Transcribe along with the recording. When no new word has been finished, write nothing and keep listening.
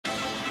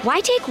Why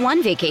take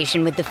one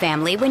vacation with the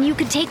family when you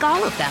could take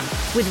all of them?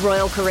 With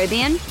Royal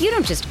Caribbean, you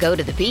don't just go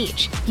to the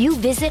beach. You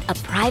visit a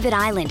private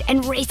island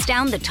and race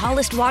down the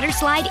tallest water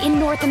slide in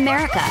North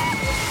America.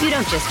 You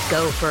don't just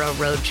go for a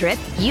road trip.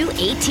 You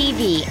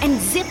ATV and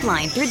zip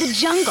line through the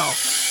jungle.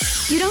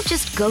 You don't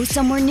just go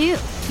somewhere new.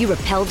 You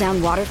rappel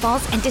down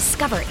waterfalls and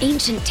discover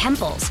ancient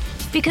temples.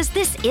 Because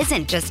this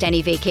isn't just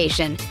any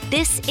vacation.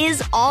 This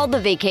is all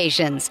the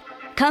vacations.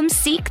 Come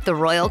seek the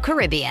Royal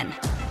Caribbean.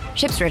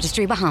 Ships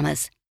Registry,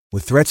 Bahamas.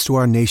 With threats to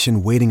our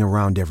nation waiting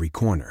around every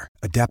corner,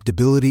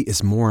 adaptability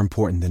is more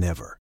important than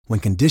ever.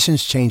 When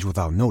conditions change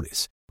without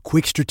notice,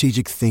 quick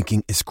strategic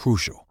thinking is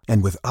crucial.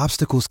 And with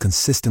obstacles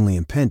consistently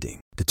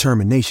impending,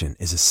 determination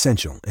is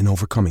essential in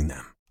overcoming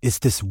them. It's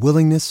this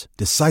willingness,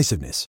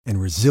 decisiveness, and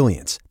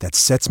resilience that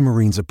sets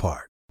Marines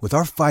apart. With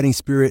our fighting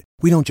spirit,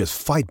 we don't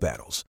just fight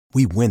battles,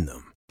 we win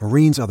them.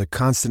 Marines are the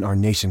constant our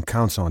nation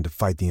counts on to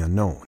fight the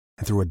unknown.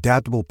 And through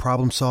adaptable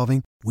problem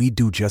solving, we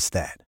do just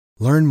that.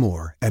 Learn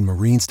more at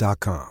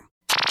marines.com.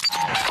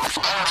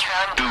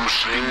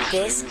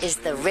 This is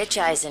the Rich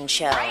Eisen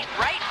Show. Right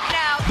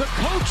now, the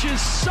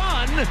coach's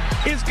son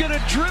is going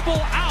to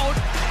dribble out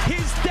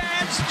his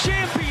dad's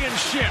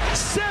championship.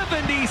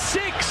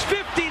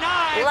 76-59.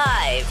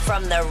 Live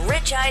from the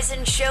Rich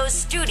Eisen Show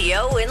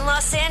studio in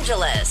Los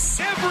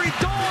Angeles. Every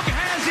dog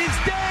has his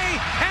day,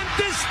 and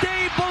this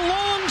day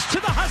belongs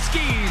to the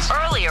Huskies.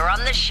 Earlier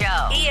on the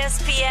show,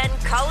 ESPN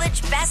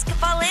college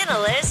basketball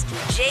analyst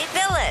Jay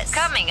Billis.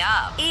 Coming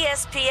up,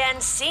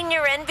 ESPN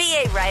senior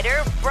NBA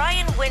writer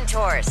Brian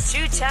Windhorst.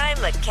 Two-time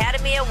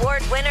Academy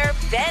Award winner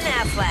Ben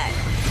Affleck.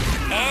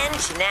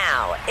 And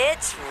now,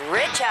 it's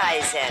Rich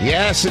Eisen.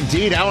 Yes,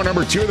 indeed. Hour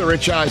number 2 of the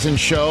Rich Eisen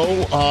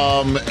Show.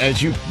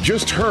 As you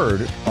just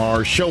heard,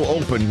 our show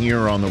open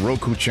here on the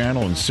Roku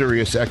channel and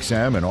Sirius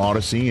XM and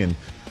Odyssey, and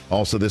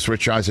also this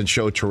Rich Eisen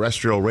Show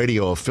terrestrial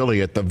radio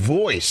affiliate, The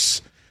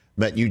Voice,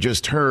 that you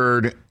just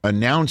heard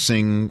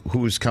announcing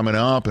who's coming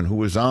up and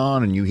who is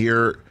on, and you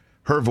hear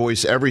her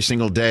voice every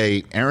single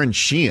day, Erin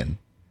Sheehan.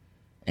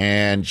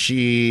 And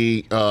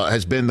she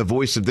has been the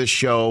voice of this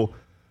show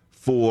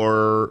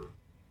for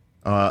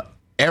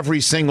every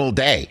single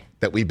day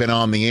that we've been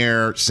on the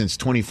air since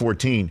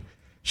 2014.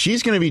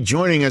 She's going to be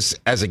joining us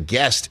as a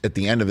guest at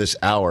the end of this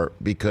hour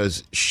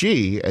because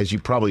she, as you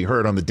probably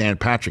heard on the Dan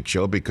Patrick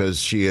Show,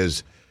 because she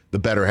is the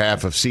better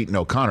half of Seton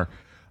O'Connor,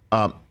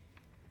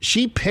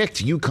 she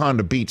picked UConn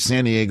to beat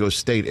San Diego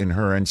State in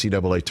her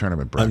NCAA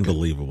tournament bracket.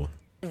 Unbelievable.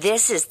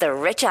 This is the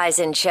Rich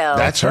Eisen Show.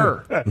 That's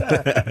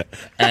her.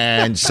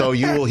 And so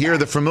you will hear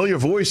the familiar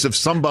voice of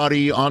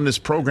somebody on this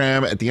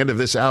program at the end of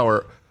this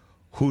hour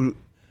who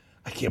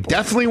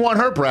definitely won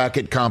her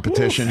bracket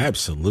competition. Ooh,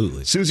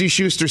 absolutely. Susie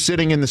Schuster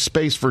sitting in the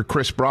space for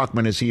Chris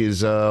Brockman as he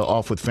is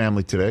off with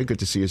family today. Good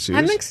to see you, Susie.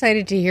 I'm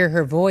excited to hear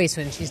her voice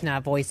when she's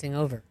not voicing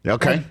over.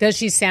 Okay. Like, does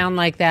she sound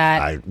like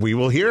that? We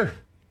will hear.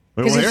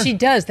 Because if she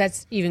does,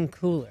 that's even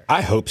cooler.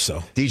 I hope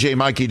so. DJ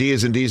Mikey D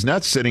is in D's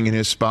Nuts sitting in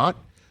his spot.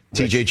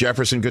 TJ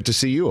Jefferson, good to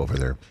see you over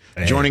there.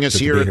 Hey, joining us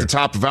here at here. the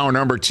top of hour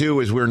number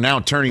 2 as we're now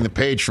turning the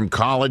page from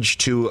college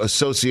to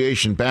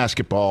association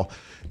basketball.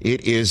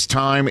 It is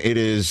time. It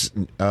is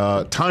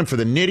time for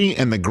the nitty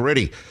and the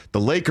gritty. The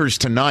Lakers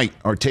tonight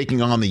are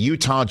taking on the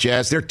Utah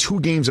Jazz. They're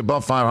 2 games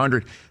above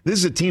 500. This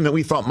is a team that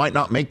we thought might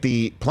not make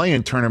the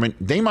play-in tournament.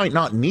 They might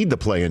not need the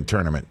play-in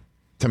tournament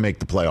to make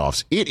the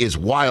playoffs. It is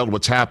wild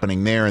what's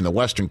happening there in the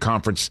Western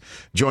Conference.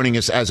 Joining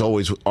us, as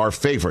always, our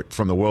favorite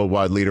from the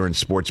worldwide leader in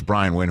sports,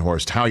 Brian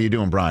Windhorst. How are you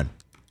doing, Brian?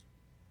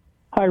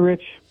 Hi,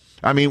 Rich.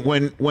 I mean,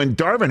 when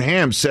Darvin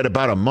Ham said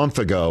about a month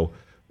ago,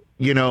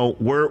 you know,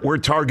 we're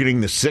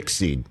targeting the 6th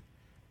seed,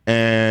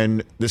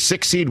 and the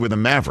 6th seed were the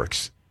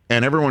Mavericks,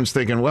 and everyone's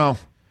thinking, well,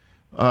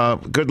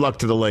 good luck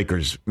to the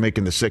Lakers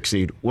making the 6th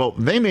seed. Well,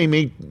 they may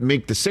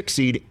make the 6th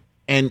seed,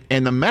 and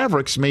the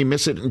Mavericks may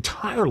miss it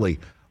entirely.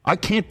 I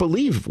can't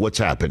believe what's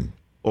happened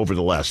over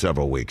the last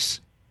several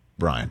weeks,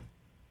 Brian.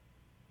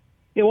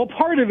 Yeah, well,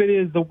 part of it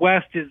is the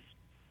West is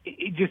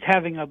just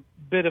having a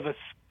bit of a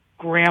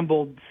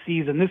scrambled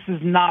season. This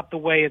is not the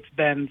way it's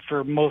been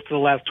for most of the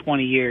last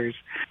 20 years.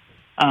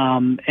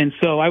 And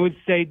so I would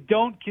say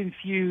don't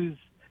confuse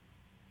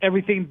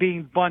everything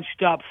being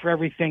bunched up for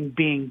everything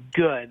being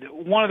good.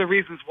 One of the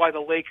reasons why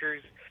the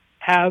Lakers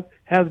have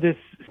this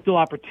still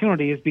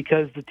opportunity is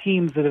because the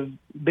teams that have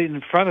been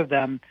in front of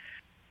them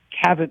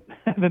haven't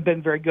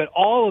been very good.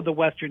 All of the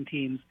Western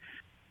teams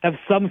have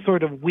some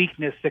sort of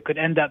weakness that could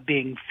end up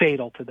being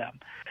fatal to them.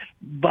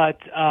 But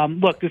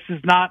look, this is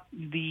not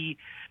the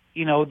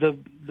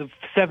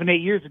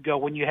 7-8 years ago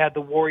when you had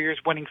the Warriors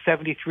winning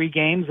 73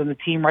 games and the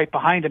team right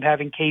behind them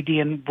having KD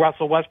and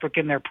Russell Westbrook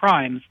in their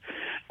primes.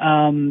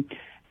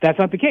 That's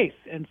not the case.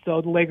 And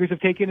so the Lakers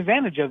have taken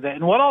advantage of that.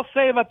 And what I'll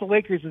say about the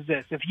Lakers is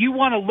this. If you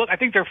want to look, I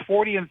think they're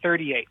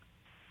 40-38.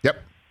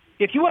 Yep.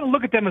 If you want to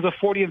look at them as a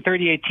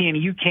 40-38 team,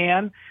 you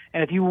can.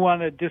 And if you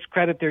want to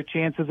discredit their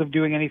chances of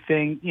doing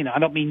anything, I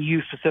don't mean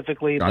you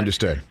specifically. But,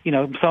 Understood.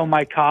 Some of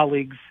my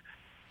colleagues,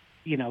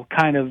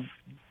 kind of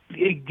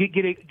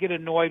get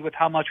annoyed with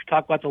how much we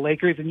talk about the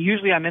Lakers. And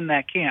usually I'm in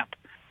that camp.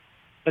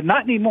 But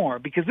not anymore,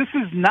 because this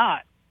is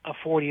not a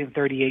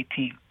 40-38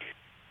 team.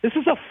 This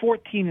is a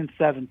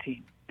 14-7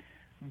 team.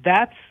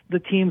 That's the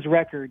team's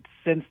record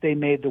since they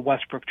made the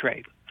Westbrook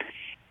trade.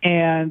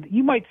 And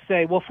you might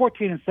say, well,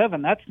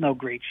 14-7, that's no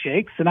great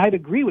shakes. And I'd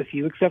agree with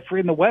you, except for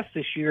in the West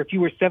this year, if you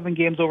were 7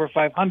 games over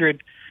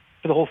 500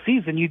 for the whole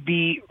season, you'd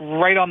be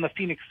right on the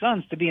Phoenix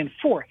Suns to be in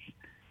fourth.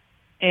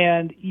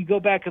 And you go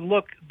back and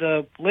look,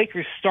 the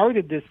Lakers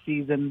started this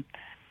season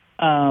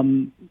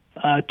 2-10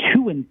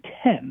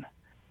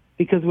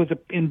 because it was an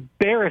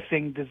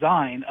embarrassing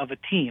design of a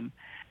team.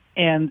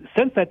 And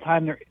since that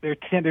time, they're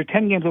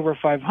 10 games over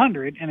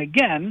 500. And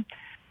again,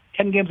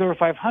 10 games over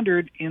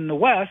 500 in the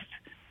West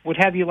would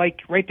have you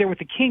like right there with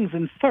the Kings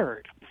in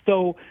third.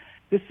 So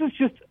this is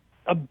just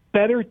a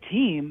better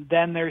team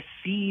than their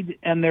seed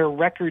and their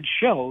record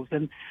shows.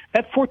 And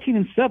that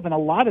 14-7, a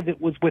lot of it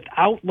was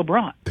without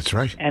LeBron. That's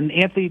right. And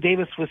Anthony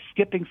Davis was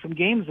skipping some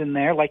games in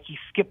there, like he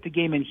skipped a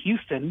game in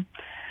Houston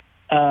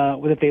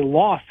that they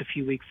lost a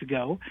few weeks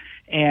ago.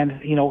 And,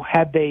 you know,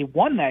 had they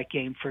won that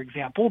game, for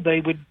example,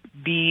 they would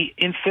be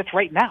in fifth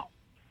right now.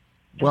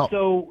 Well,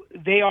 so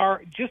they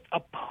are just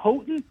a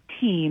potent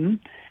team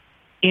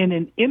in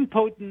an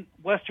impotent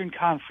Western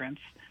Conference,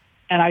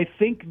 and I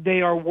think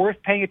they are worth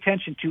paying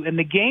attention to. And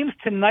the games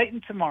tonight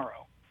and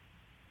tomorrow,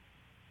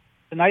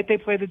 tonight they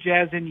play the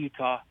Jazz in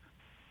Utah.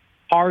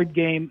 Hard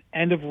game,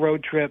 end of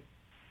road trip,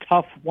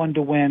 tough one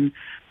to win.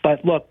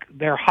 But look,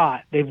 they're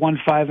hot. They've won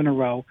 5 in a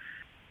row.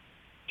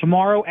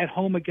 Tomorrow at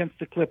home against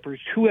the Clippers,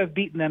 who have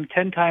beaten them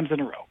 10 times in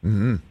a row.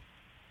 Mm-hmm.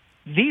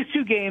 These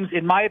two games,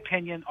 in my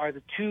opinion, are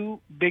the two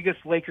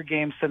biggest Laker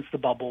games since the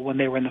bubble when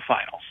they were in the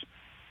finals.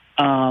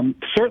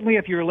 Certainly,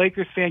 if you're a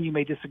Lakers fan, you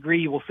may disagree.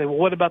 You will say, well,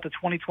 what about the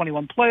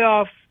 2021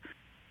 playoffs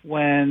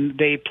when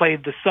they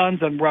played the Suns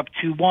and were up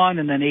 2-1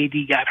 and then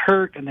AD got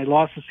hurt and they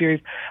lost the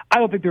series? I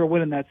don't think they were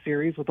winning that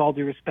series, with all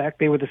due respect.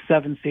 They were the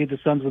 7 seed, the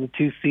Suns were the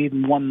 2 seed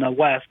and won the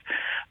West.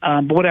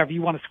 But whatever,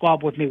 you want to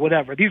squabble with me,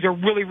 whatever. These are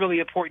really, really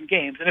important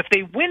games. And if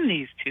they win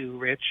these two,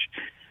 Rich,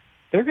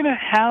 they're going to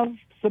have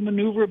some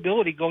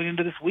maneuverability going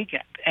into this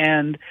weekend.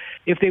 And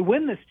if they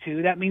win this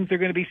two, that means they're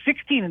going to be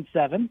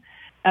 16-7.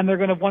 And they're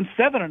going to have won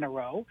 7 in a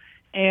row,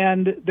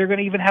 and they're going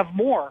to even have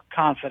more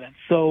confidence.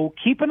 So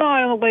keep an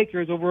eye on the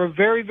Lakers over a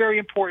very, very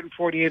important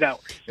 48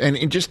 hours.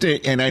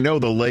 And I know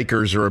the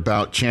Lakers are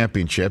about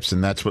championships,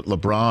 and that's what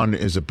LeBron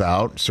is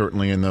about,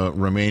 certainly in the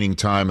remaining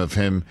time of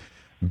him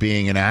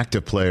being an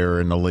active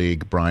player in the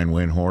league, Brian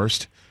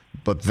Windhorst.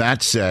 But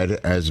that said,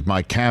 as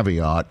my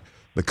caveat,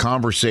 the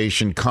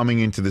conversation coming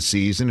into the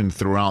season and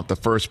throughout the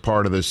first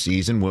part of the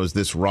season was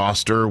this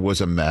roster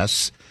was a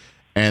mess.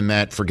 And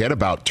that, forget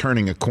about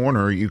turning a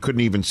corner, you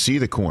couldn't even see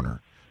the corner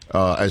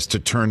as to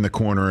turn the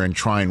corner and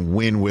try and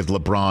win with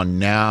LeBron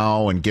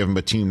now and give him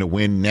a team to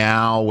win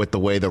now with the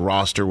way the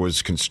roster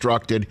was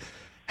constructed.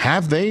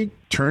 Have they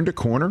turned a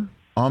corner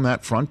on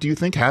that front, do you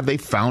think? Have they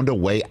found a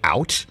way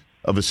out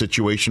of a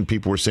situation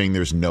people were saying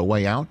there's no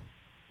way out,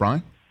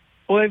 Brian?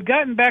 Well, they've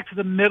gotten back to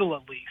the middle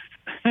at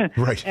least.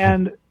 Right.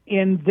 And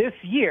in this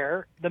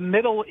year, the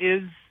middle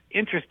is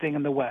interesting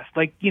in the West.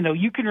 Like, you know,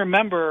 you can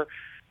remember,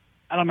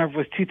 I don't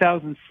remember if it was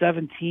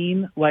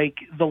 2017, like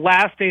the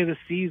last day of the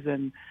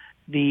season,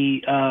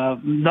 the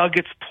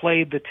Nuggets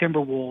played the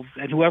Timberwolves,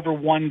 and whoever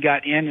won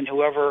got in, and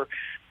whoever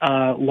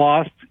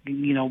lost,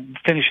 you know,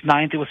 finished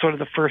ninth. It was sort of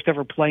the first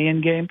ever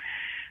play-in game.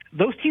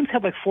 Those teams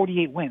had like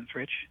 48 wins,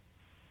 Rich.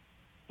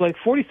 Like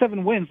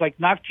 47 wins, like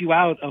knocked you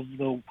out of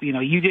the, you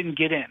know, you didn't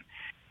get in.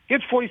 If you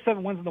had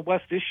 47 wins in the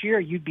West this year,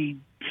 you'd be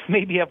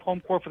maybe have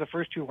home court for the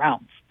first 2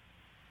 rounds.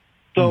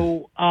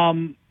 So,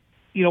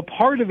 you know,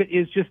 part of it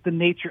is just the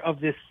nature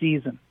of this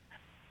season.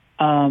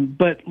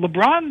 But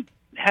LeBron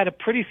had a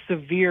pretty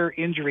severe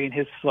injury in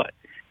his foot.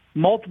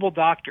 Multiple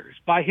doctors,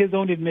 by his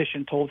own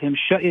admission, told him,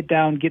 shut it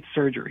down, get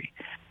surgery.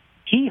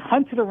 He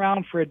hunted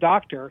around for a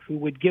doctor who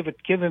would give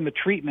him a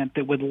treatment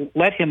that would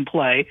let him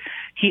play.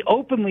 He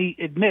openly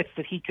admits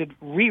that he could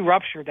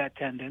re-rupture that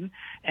tendon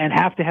and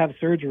have to have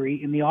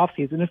surgery in the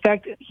offseason. In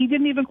fact, he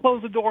didn't even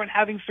close the door on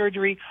having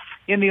surgery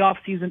in the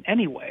offseason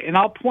anyway. And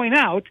I'll point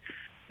out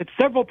that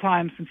several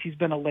times since he's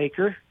been a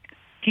Laker,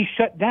 he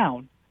shut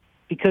down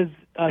because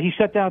he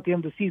shut down at the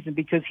end of the season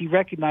because he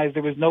recognized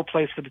there was no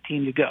place for the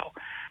team to go.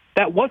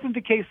 That wasn't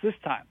the case this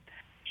time.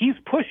 He's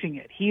pushing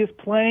it. He is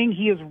playing.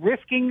 He is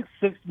risking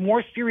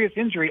more serious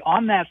injury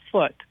on that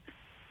foot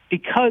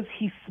because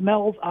he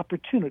smells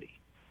opportunity.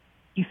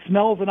 He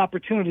smells an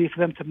opportunity for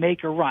them to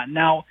make a run.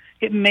 Now,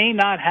 it may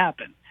not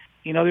happen.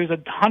 You know, there's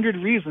 100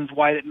 reasons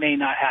why it may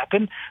not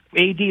happen.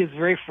 AD is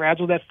very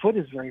fragile. That foot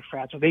is very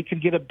fragile. They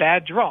could get a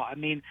bad draw. I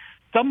mean,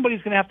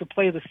 somebody's going to have to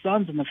play the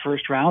Suns in the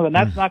first round, and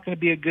that's not going to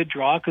be a good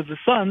draw because the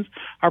Suns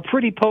are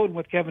pretty potent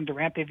with Kevin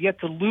Durant. They've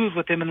yet to lose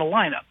with him in the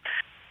lineup.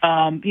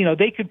 You know,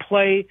 they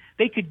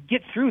could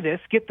get through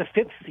this, get the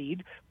 5th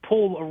seed,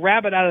 pull a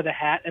rabbit out of the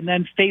hat, and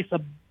then face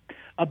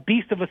a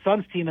beast of a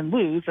Suns team and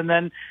lose. And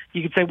then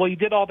you could say, well, you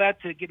did all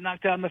that to get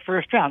knocked out in the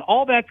first round.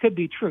 All that could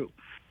be true.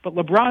 But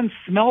LeBron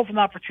smells an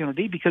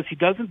opportunity because he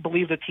doesn't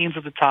believe the teams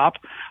at the top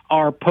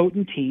are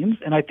potent teams,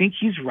 and I think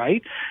he's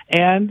right.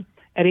 And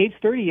at age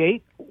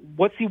 38,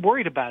 what's he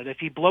worried about? If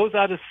he blows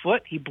out his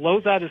foot, he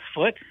blows out his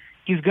foot.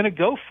 He's going to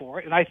go for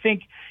it. And I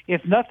think,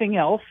 if nothing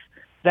else,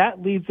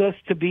 that leads us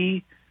to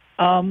be,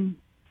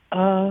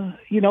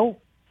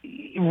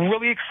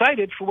 really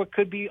excited for what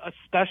could be a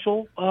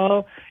special,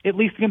 at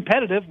least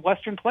competitive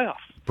Western playoffs.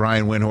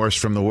 Brian Windhorst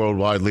from the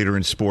worldwide leader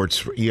in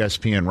sports,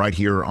 ESPN, right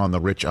here on the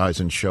Rich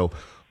Eisen Show.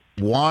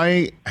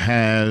 Why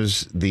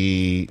has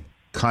the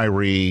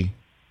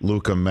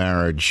Kyrie-Luka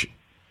marriage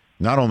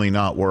not only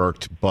not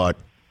worked, but,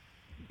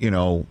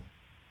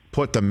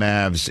 put the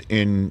Mavs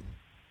in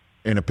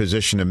a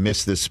position to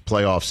miss this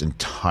playoffs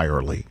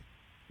entirely?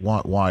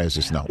 Why is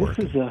this not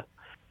working?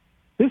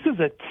 This is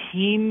a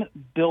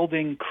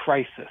team-building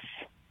crisis,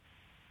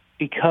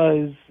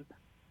 because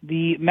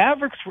the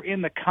Mavericks were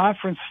in the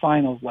conference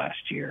finals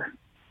last year,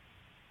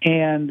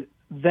 and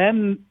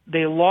then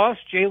they lost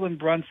Jalen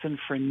Brunson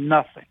for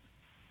nothing,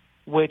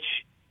 which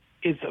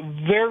is a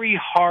very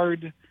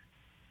hard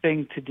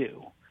thing to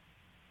do.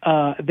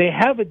 They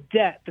have a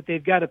debt that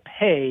they've got to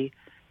pay,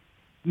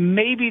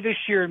 maybe this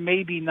year,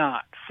 maybe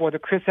not, for the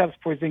Kristaps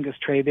Porzingis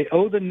trade. They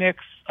owe the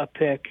Knicks a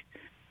pick.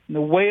 And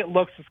the way it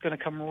looks, it's going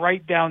to come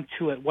right down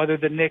to it, whether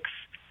the Knicks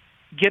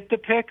get the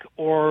pick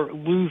or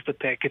lose the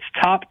pick. It's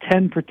top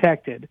 10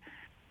 protected,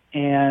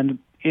 and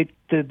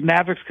the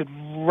Mavericks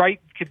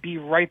could be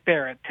right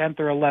there at 10th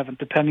or 11th,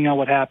 depending on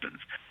what happens.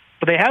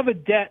 But they have a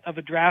debt of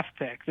a draft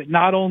pick that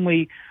not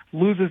only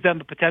loses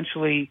them a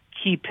potentially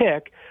key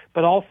pick,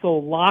 but also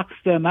locks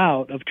them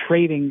out of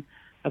trading,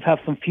 of have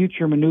some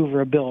future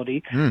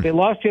maneuverability. They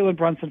lost Jalen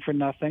Brunson for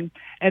nothing,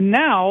 and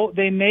now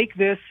they make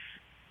this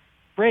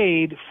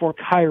trade for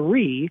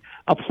Kyrie,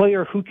 a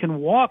player who can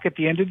walk at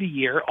the end of the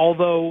year,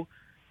 although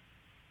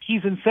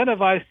he's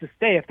incentivized to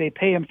stay if they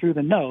pay him through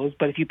the nose.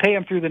 But if you pay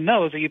him through the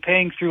nose, are you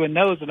paying through a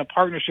nose in a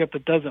partnership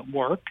that doesn't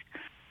work?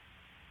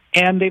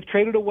 And they've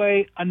traded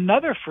away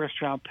another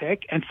first-round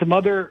pick and some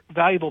other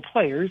valuable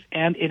players,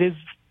 and it has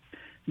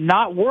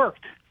not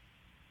worked.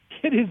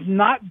 It is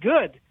not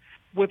good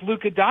with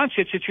Luka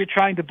Doncic that you're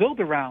trying to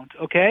build around,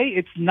 okay?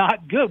 It's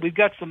not good. We've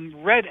got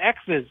some red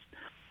X's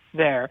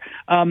there.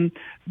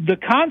 The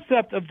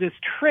concept of this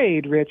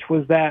trade, Rich,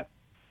 was that,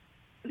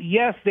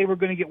 yes, they were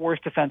going to get worse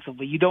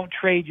defensively. You don't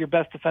trade your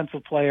best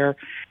defensive player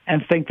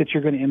and think that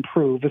you're going to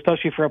improve,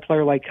 especially for a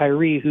player like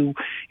Kyrie, who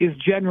is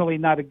generally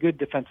not a good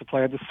defensive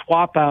player. The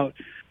swap out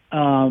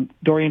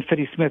Dorian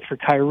Finney-Smith for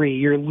Kyrie,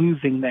 you're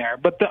losing there.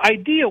 But the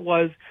idea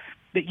was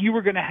that you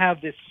were going to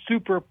have this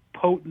super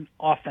potent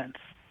offense,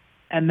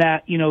 and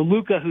that,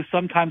 Luka, who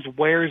sometimes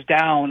wears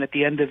down at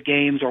the end of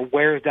games or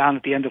wears down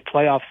at the end of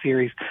playoff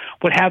series,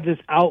 would have this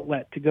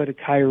outlet to go to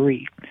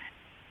Kyrie.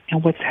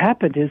 And what's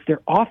happened is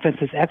their offense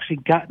has actually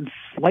gotten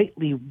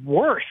slightly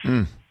worse.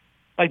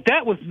 Like,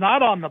 that was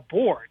not on the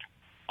board.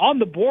 On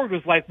the board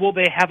was like, will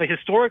they have a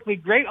historically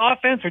great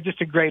offense or just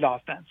a great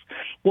offense?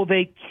 Will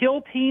they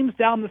kill teams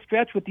down the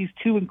stretch with these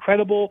two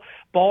incredible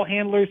ball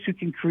handlers who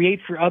can create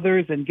for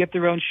others and get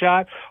their own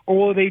shot? Or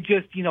will they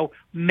just,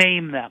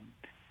 maim them?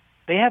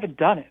 They haven't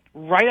done it.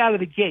 Right out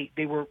of the gate,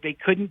 they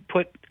couldn't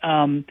put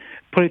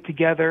it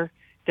together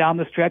down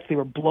the stretch. They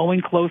were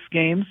blowing close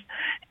games,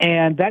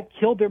 and that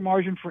killed their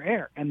margin for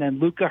error. And then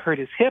Luka hurt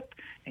his hip,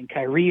 and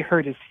Kyrie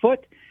hurt his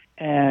foot,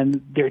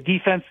 and their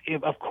defense,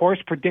 of course,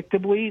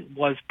 predictably,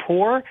 was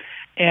poor.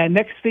 And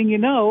next thing you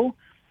know,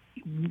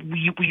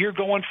 you're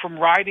going from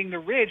riding the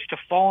ridge to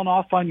falling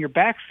off on your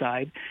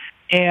backside.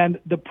 And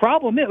the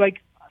problem is,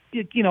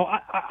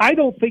 I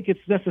don't think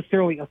it's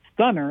necessarily a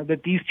stunner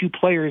that these two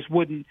players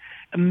wouldn't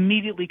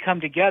immediately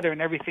come together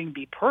and everything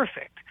be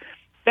perfect.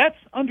 That's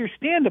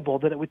understandable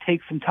that it would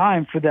take some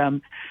time for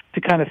them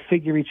to kind of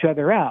figure each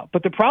other out.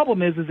 But the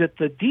problem is that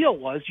the deal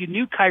was, you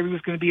knew Kyrie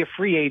was going to be a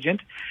free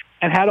agent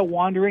and had a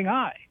wandering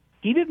eye.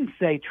 He didn't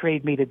say,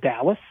 trade me to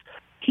Dallas.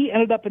 He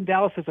ended up in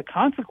Dallas as a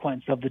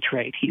consequence of the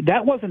trade.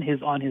 That wasn't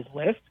on his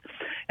list.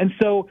 And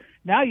so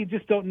now you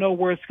just don't know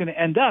where it's going to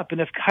end up. And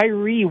if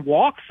Kyrie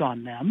walks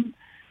on them,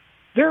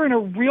 they're in a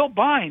real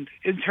bind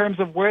in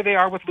terms of where they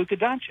are with Luka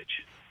Doncic.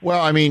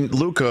 Well, I mean,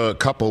 Luka, a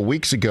couple of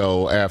weeks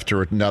ago,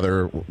 after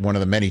one of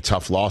the many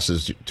tough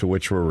losses to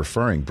which we're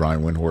referring,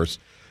 Brian Windhorst,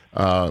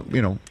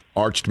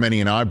 arched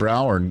many an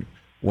eyebrow, and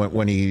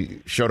when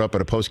he showed up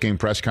at a post-game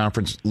press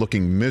conference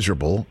looking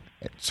miserable,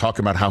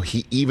 talking about how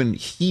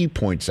he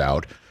points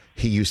out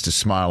he used to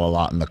smile a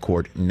lot in the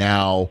court.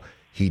 Now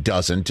he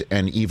doesn't,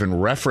 and even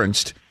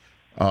referenced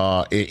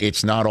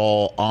it's not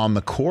all on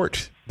the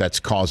court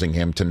that's causing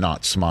him to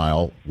not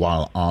smile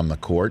while on the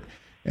court.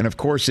 And, of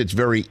course, it's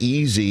very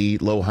easy,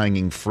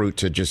 low-hanging fruit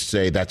to just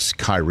say that's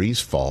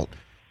Kyrie's fault.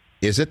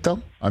 Is it,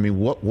 though? I mean,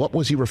 what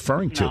was he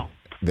referring to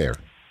there?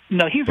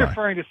 No, he's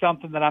referring to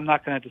something that I'm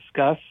not going to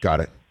discuss. Got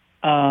it.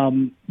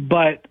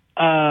 But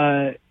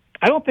I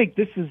don't think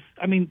this is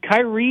 – I mean,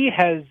 Kyrie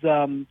has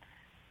done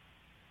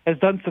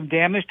some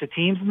damage to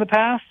teams in the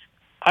past.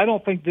 I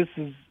don't think this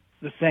is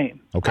the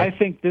same. Okay. I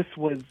think this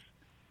was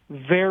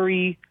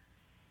very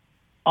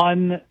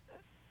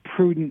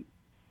unprudent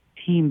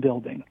team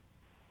building.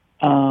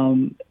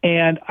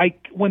 And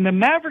when the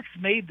Mavericks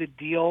made the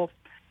deal,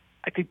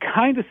 I could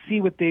kind of see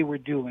what they were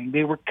doing.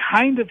 They were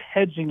kind of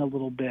hedging a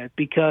little bit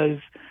because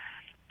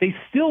they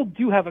still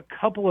do have a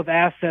couple of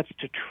assets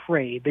to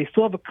trade. They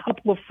still have a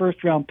couple of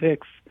first-round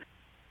picks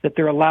that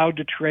they're allowed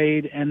to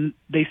trade, and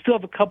they still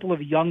have a couple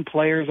of young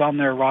players on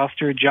their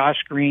roster.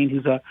 Josh Green,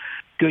 who's a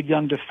good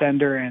young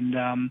defender, and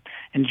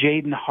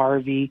Jaden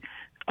Hardy,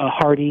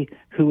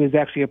 who is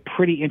actually a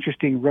pretty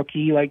interesting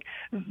rookie. Like,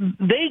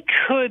 they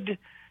could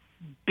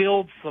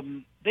build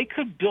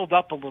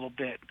up a little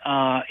bit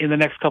in the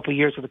next couple of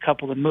years with a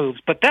couple of moves,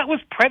 but that was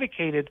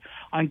predicated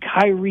on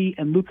Kyrie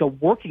and Luka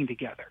working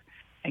together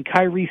and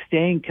Kyrie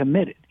staying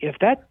committed. If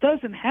that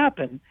doesn't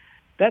happen,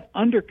 that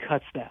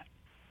undercuts that.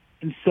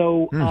 And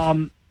so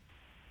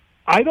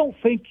I don't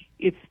think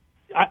this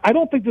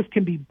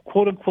can be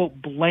quote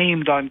unquote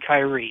blamed on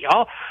Kyrie.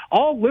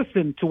 I'll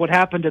listen to what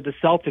happened to the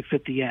Celtics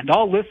at the end.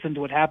 I'll listen to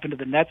what happened to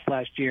the Nets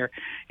last year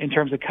in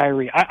terms of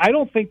Kyrie. I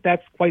don't think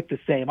that's quite the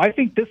same. I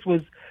think this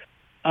was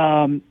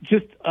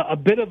just a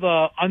bit of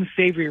a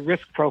unsavory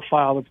risk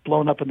profile that's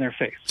blown up in their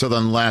face. So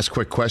then last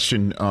quick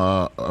question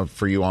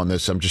for you on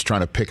this. I'm just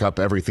trying to pick up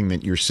everything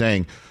that you're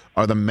saying.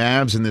 Are the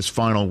Mavs in this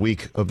final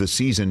week of the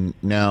season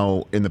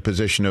now in the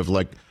position of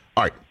like,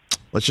 all right,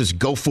 let's just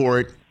go for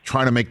it,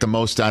 try to make the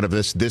most out of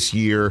this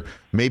year,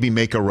 maybe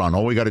make a run.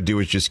 All we got to do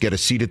is just get a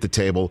seat at the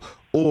table,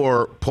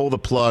 or pull the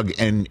plug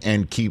and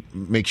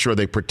make sure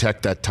they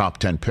protect that top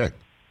 10 pick?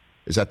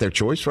 Is that their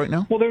choice right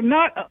now? Well, they're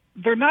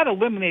not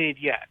eliminated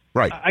yet.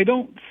 Right. I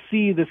don't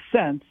see the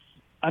sense.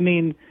 I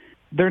mean,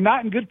 they're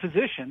not in good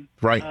position.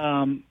 Right.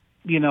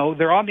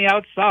 They're on the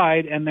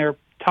outside, and their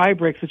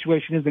tiebreak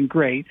situation isn't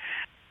great.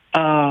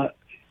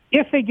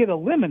 If they get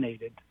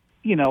eliminated,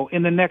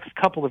 in the next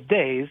couple of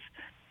days,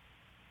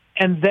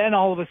 and then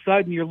all of a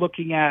sudden you're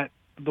looking at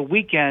the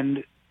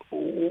weekend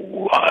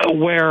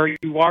where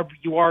you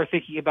are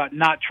thinking about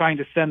not trying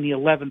to send the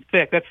 11th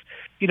pick. That's,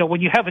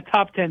 when you have a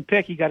top 10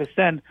 pick, you got to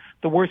send,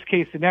 the worst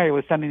case scenario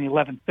is sending the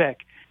 11th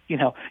pick.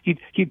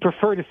 You'd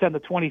prefer to send the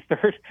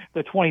 23rd,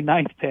 the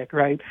 29th pick,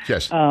 right?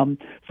 Yes. So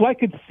I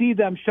could see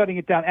them shutting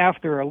it down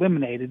after they're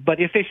eliminated. But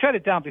if they shut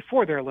it down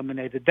before they're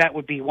eliminated, that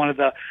would be one of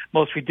the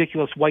most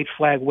ridiculous white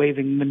flag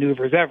waving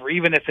maneuvers ever,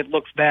 even if it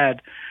looks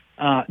bad.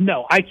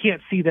 No, I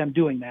can't see them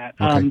doing that.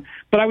 Okay.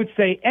 But I would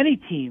say any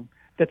team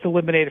that's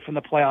eliminated from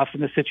the playoffs in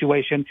this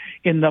situation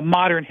in the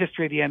modern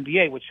history of the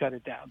NBA would shut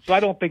it down. So I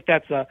don't think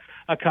that's a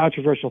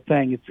controversial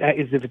thing. It's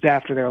if it's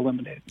after they're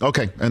eliminated.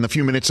 Okay, and the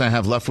few minutes I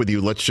have left with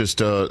you, let's just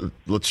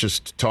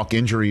talk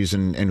injuries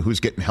and who's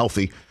getting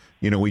healthy.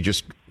 We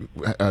just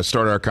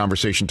started our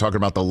conversation talking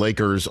about the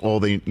Lakers.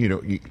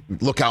 You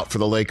look out for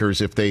the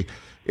Lakers if they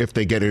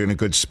get it in a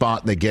good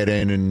spot, they get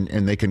in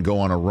and they can go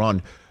on a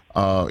run.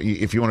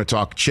 If you want to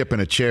talk chip in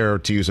a chair,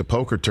 to use a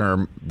poker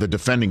term, the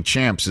defending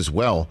champs as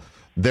well.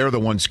 They're the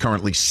ones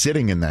currently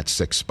sitting in that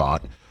sixth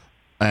spot.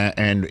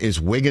 And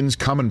is Wiggins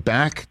coming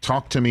back?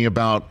 Talk to me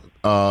about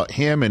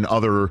him and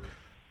other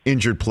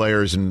injured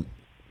players and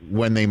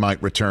when they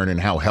might return and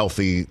how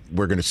healthy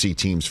we're going to see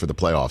teams for the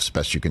playoffs,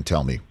 best you can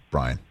tell me,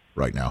 Brian,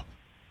 right now.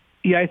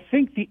 Yeah, I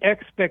think the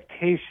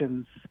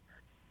expectations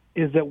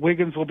is that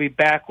Wiggins will be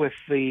back with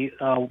the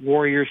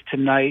Warriors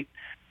tonight.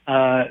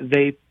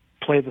 They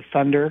play the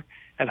Thunder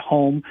at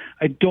home.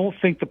 I don't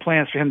think the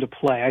plan is for him to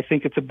play. I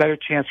think it's a better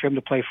chance for him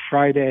to play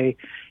Friday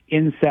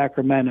in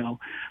Sacramento.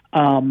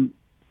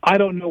 I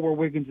don't know where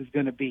Wiggins is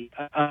going to be.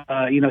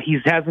 He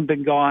hasn't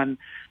been gone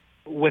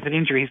with an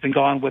injury. He's been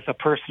gone with a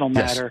personal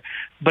matter,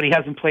 but he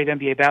hasn't played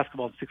NBA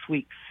basketball in 6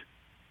 weeks.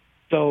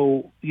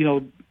 So,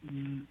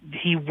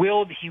 he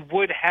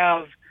would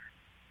have,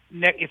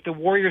 if the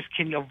Warriors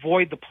can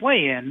avoid the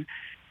play-in,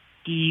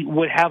 he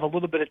would have a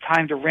little bit of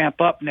time to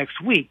ramp up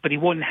next week, but he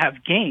wouldn't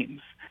have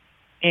games.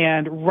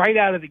 And right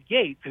out of the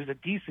gate, there's a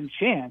decent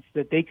chance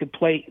that they could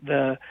play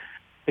the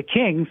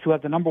Kings, who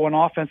have the number one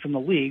offense in the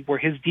league, where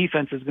his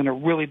defense is going to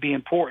really be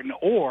important,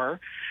 or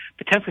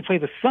potentially play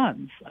the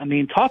Suns. I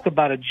mean, talk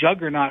about a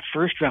juggernaut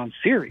first-round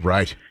series.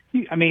 Right.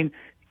 I mean,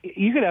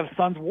 you could have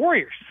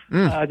Suns-Warriors,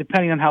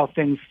 depending on how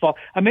things fall.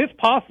 I mean, it's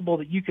possible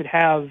that you could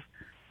have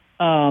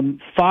 5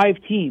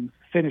 teams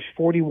finish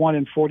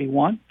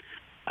 41-41.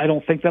 I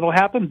don't think that'll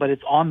happen, but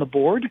it's on the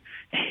board.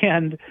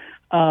 And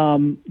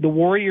the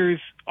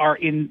Warriors are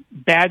in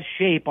bad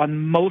shape on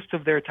most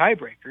of their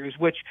tiebreakers,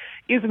 which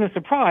isn't a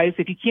surprise.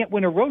 If you can't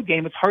win a road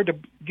game, it's hard to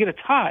get a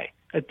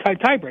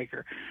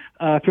tiebreaker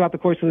throughout the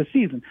course of the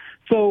season.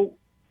 So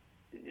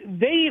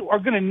they are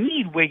going to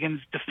need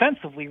Wiggins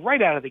defensively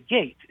right out of the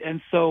gate.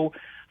 And so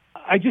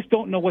I just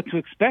don't know what to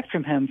expect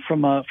from him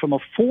from a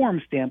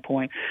form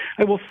standpoint.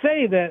 I will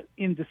say that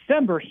in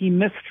December, he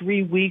missed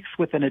 3 weeks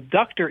with an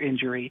adductor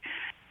injury.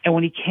 And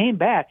when he came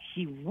back,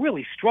 he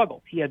really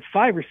struggled. He had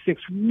 5 or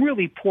 6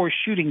 really poor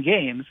shooting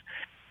games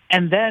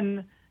and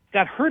then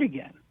got hurt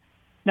again.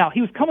 Now, he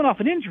was coming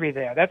off an injury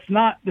there. That's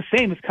not the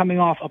same as coming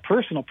off a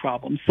personal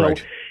problem. So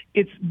right.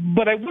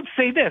 But I would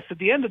say this, at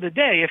the end of the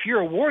day, if you're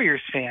a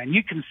Warriors fan,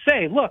 you can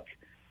say, look,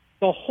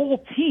 the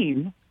whole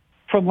team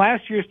from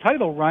last year's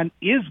title run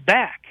is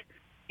back,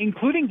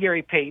 including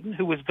Gary Payton,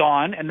 who was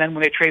gone, and then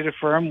when they traded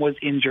for him was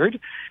injured.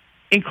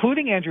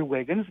 including Andrew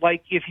Wiggins.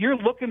 Like, if you're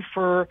looking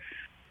for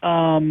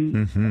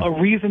a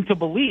reason to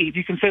believe,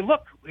 you can say,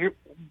 look,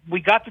 we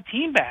got the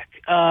team back.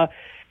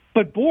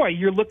 But, boy,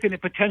 you're looking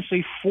at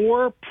potentially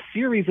 4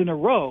 series in a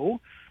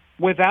row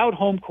without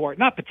home court.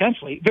 Not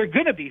potentially. They're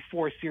going to be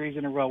 4 series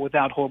in a row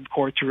without home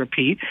court to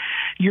repeat.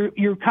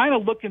 You're kind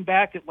of looking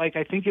back at, like,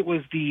 I think it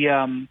was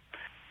the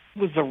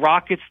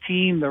Rockets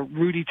team, the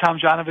Rudy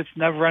Tomjanovich,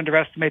 never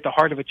underestimate the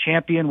heart of a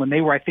champion, when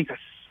they were, I think, a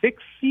 6th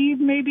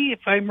seed maybe, if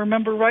I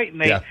remember right. And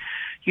they,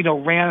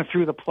 ran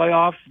through the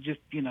playoffs.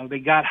 Just, they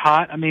got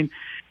hot. I mean,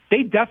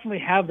 they definitely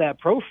have that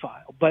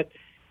profile. But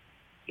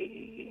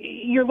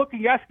you're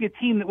asking a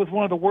team that was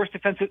one of the worst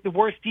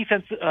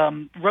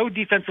road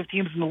defensive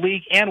teams in the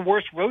league and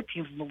worst road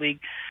teams in the league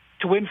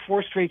to win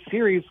 4 straight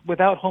series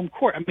without home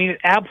court. I mean, it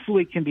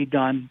absolutely can be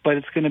done, but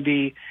it's going to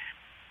be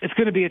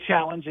a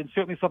challenge, and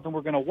certainly something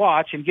we're going to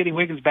watch, and getting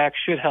Wiggins back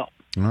should help.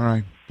 All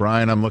right.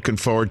 Brian, I'm looking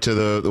forward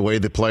to the way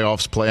the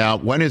playoffs play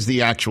out. When is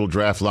the actual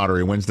draft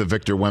lottery? When's the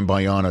Victor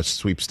Wembanyama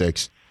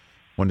sweepstakes?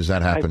 When does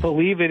that happen? I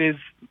believe it is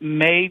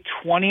May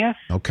 20th.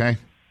 Okay.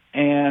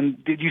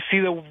 And did you see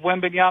the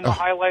Wembanyama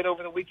highlight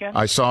over the weekend?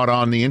 I saw it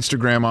on the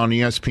Instagram on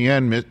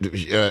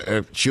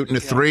ESPN, shooting a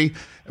 3.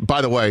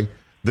 By the way,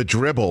 the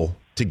dribble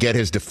to get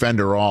his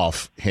defender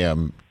off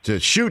him, to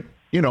shoot,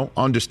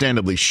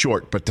 understandably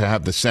short, but to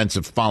have the sense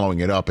of following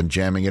it up and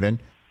jamming it in.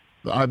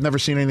 I've never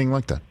seen anything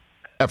like that,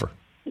 ever.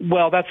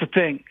 Well, that's the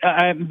thing.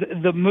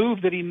 The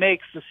move that he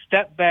makes, the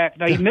step back,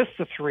 now he missed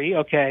the 3,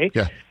 okay?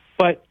 Yeah.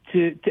 But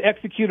to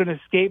execute an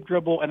escape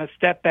dribble and a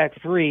step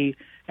back 3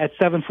 at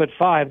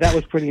 7'5", that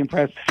was pretty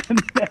impressive. And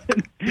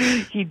then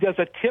he does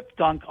a tip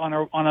dunk on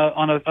a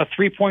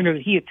 3-pointer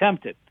that he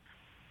attempted.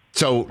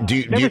 So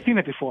never seen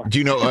it before. Do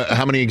you know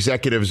how many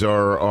executives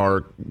are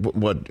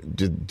what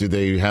do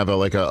they have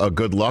a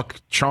good luck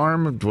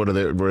charm? What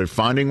were they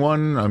finding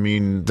one? I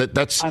mean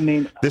this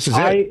is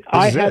it.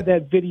 I had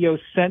that video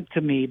sent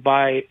to me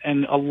by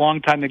a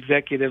longtime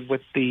executive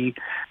with the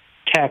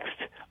text,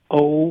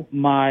 "Oh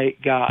my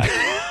God."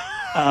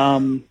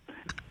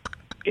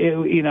 It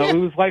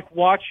was like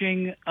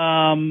watching,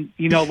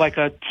 like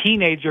a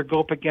teenager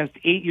go up against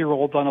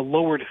 8-year-olds on a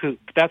lowered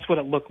hoop. That's what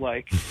it looked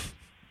like.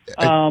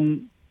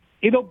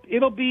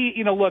 It'll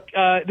be, look,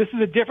 this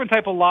is a different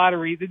type of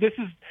lottery. This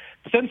is,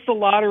 since the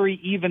lottery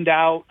evened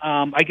out,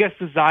 I guess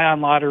the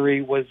Zion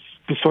lottery was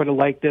sort of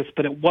like this,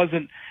 but it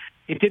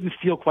didn't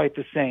feel quite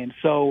the same.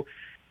 So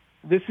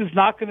this is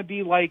not going to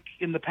be like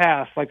in the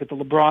past, like at the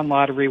LeBron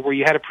lottery, where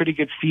you had a pretty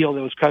good feel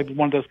that was kind of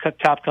one of those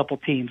top couple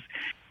teams.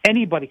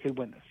 Anybody could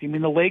win this. I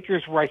mean, the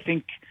Lakers were, I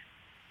think,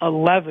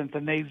 11th,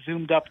 and they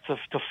zoomed up to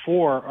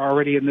 4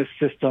 already in this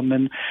system.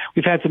 And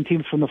we've had some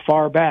teams from the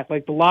far back.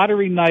 Like, the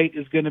lottery night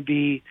is going to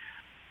be,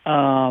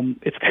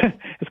 it's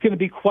going to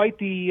be quite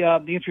the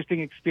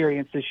interesting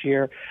experience this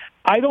year.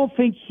 I don't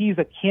think he's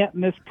a can't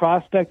miss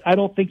prospect. I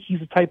don't think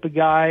he's the type of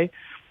guy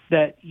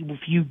that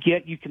if you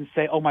can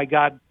say, oh my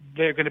God,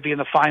 they're going to be in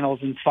the finals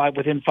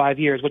within 5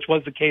 years, which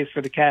was the case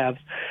for the Cavs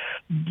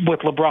with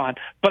LeBron.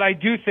 But I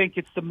do think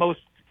it's the most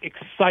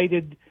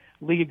excited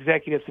league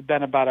executives have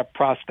been about a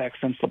prospect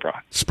since LeBron.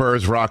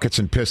 Spurs, Rockets,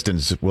 and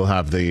Pistons will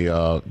have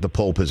the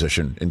pole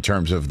position in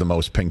terms of the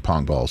most ping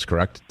pong balls.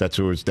 Correct? That's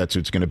who it's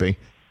going to be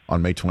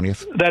on May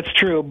 20th. That's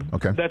true.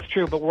 Okay, that's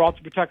true. But we're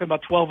talking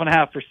about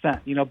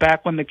 12.5%.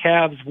 Back when the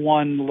Cavs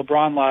won the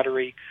LeBron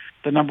lottery,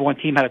 the number 1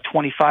 team had a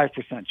 25%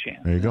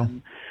 chance. There you go.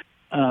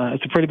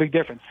 It's a pretty big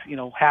difference.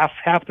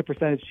 Half the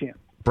percentage chance.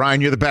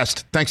 Brian, you're the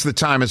best. Thanks for the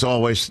time, as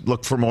always.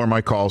 Look for more of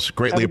my calls.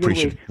 Greatly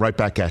appreciate it. Right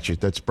back at you.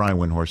 That's Brian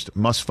Windhorst.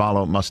 Must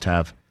follow, must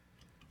have,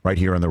 right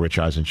here on The Rich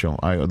Eisen Show.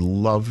 I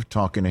love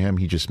talking to him.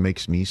 He just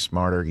makes me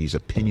smarter. He's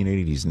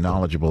opinionated. He's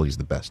knowledgeable. He's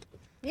the best.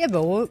 Yeah,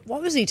 but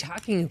what was he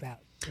talking about?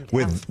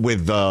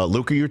 With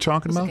Luka you're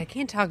talking about? I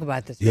can't talk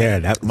about this. Yeah,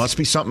 that must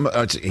be something.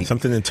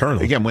 Something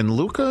internal. Again, when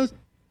Luka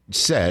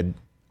said,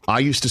 I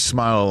used to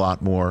smile a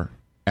lot more,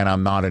 and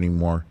I'm not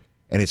anymore,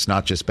 and it's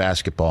not just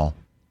basketball,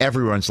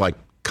 everyone's like,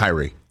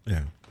 Kyrie.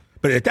 Yeah.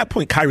 But at that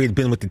point, Kyrie had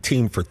been with the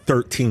team for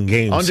 13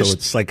 games, so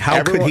it's like,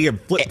 how could he have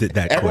flipped it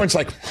that quick? Everyone's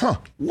like,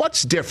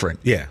 what's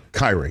different? Yeah.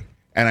 Kyrie.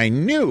 And I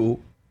knew,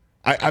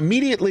 I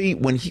immediately,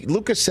 when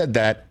Luka said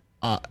that,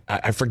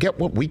 I forget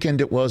what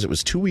weekend it was. It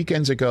was 2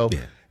 weekends ago.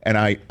 Yeah. And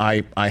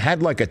I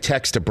had like a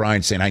text to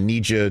Brian saying, I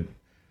need you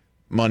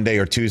Monday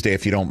or Tuesday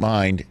if you don't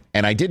mind.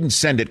 And I didn't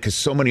send it because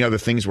so many other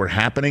things were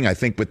happening, I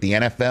think, with the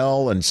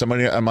NFL and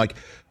somebody. I'm like,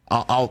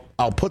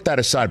 I'll put that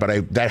aside, but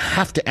I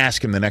have to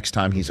ask him the next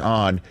time he's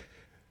on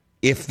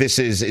if this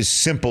is as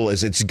simple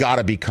as it's got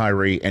to be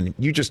Kyrie. And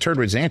you just heard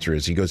what his answer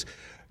is. He goes,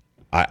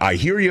 I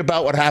hear you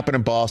about what happened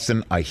in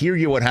Boston. I hear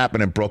you what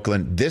happened in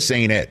Brooklyn. This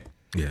ain't it.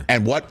 Yeah.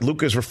 And what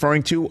Luke is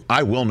referring to,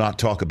 I will not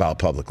talk about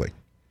publicly.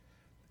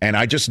 And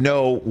I just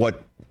know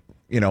what,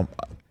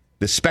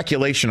 the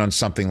speculation on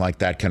something like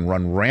that can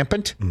run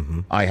rampant. Mm-hmm.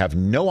 I have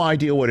no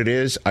idea what it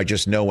is. I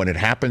just know when it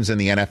happens in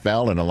the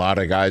NFL, and a lot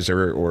of guys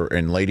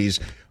and ladies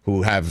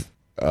who have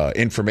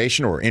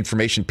information or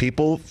information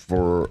people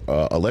for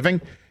a living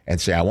and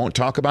say, I won't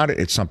talk about it.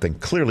 It's something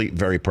clearly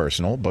very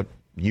personal, but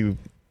you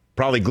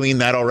probably gleaned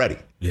that already.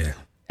 Yeah.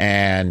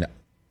 And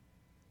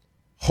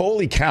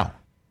holy cow,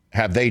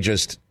 have they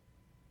just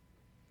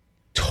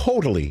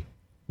totally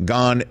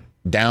gone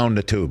down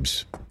the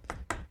tubes.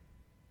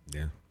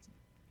 Yeah.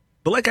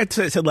 But like I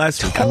said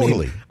last week,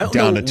 totally I don't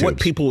down know the tubes. what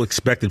people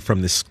expected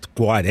from this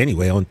squad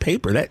anyway. On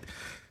paper, that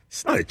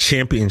it's not a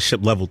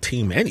championship level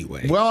team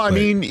anyway. Well, I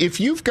mean,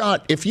 if you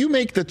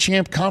make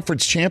the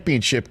conference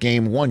championship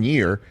game one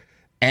year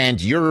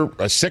and you're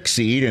a 6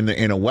 seed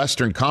in a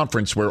Western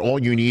Conference where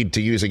all you need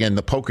to use, again,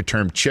 the poker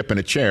term, chip in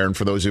a chair, and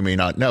for those who may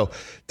not know,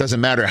 doesn't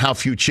matter how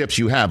few chips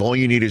you have. All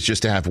you need is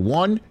just to have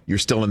one, you're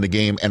still in the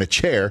game, and a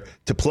chair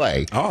to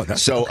play. Oh,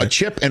 that's so okay. A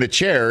chip and a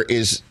chair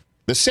is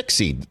the 6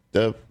 seed,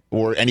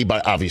 or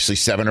anybody, obviously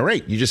 7 or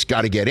 8. You just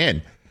got to get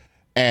in.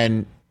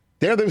 And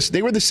they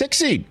were the 6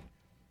 seed.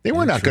 They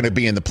were not going to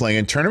be in the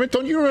play-in tournament.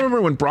 Don't you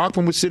remember when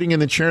Brockman was sitting in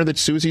the chair that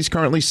Susie's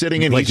currently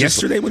sitting in? Like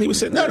yesterday when he was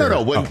sitting there?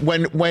 No.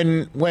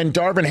 When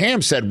Darvin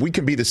Ham said, we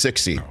can be the 6th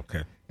seed. Oh,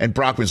 okay. And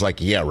Brockman's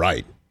like, yeah,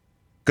 right.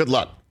 Good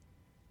luck.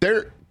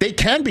 They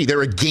can be.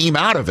 They're a game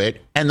out of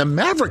it. And the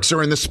Mavericks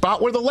are in the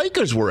spot where the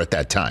Lakers were at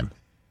that time.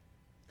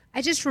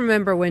 I just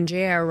remember when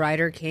J.R.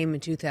 Rider came in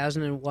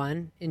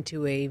 2001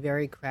 into a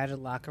very crowded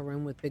locker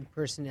room with big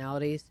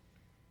personalities.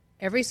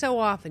 Every so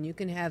often, you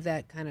can have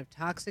that kind of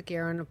toxic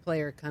air in a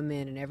player come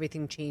in and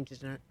everything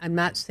changes. And I'm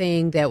not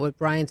saying that what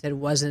Brian said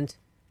wasn't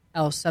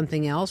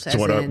something else. So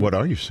what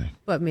are you saying?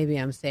 But maybe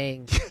I'm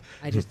saying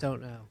I just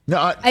don't know.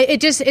 No, it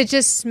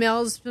just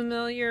smells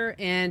familiar,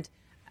 and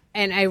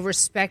I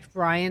respect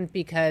Brian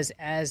because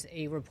as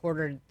a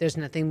reporter, there's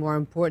nothing more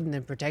important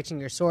than protecting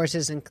your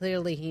sources, and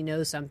clearly he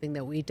knows something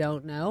that we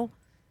don't know.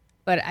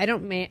 But I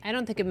don't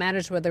think it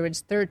matters whether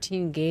it's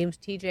 13 games,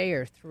 TJ,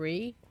 or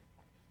 3.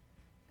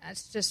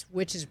 That's just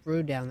witch's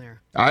brew down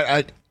there.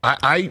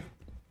 I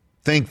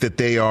think that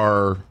they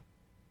are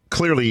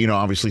clearly,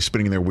 obviously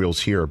spinning their wheels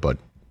here, but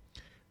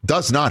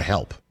does not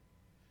help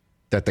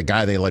that the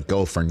guy they let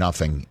go for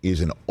nothing is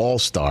an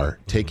all-star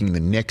taking the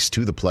Knicks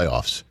to the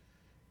playoffs.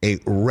 A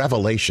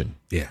revelation.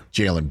 Yeah.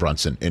 Jalen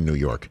Brunson in New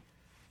York.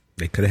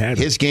 They could have had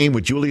his game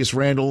with Julius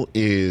Randle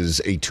is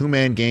a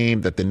 2-man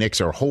game that the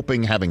Knicks are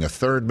hoping having a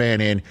third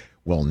man in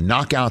will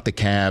knock out the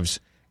Cavs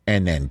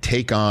and then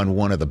take on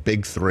one of the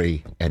big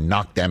 3 and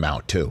knock them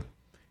out too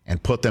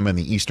and put them in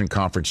the Eastern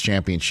Conference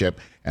Championship.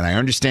 And I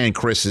understand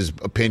Chris's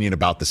opinion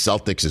about the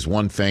Celtics is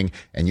one thing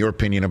and your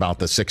opinion about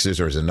the Sixers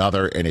is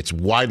another, and it's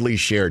widely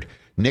shared.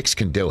 Knicks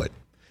can do it.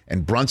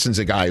 And Brunson's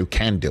a guy who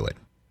can do it.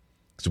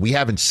 So we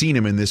haven't seen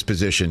him in this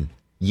position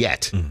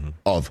yet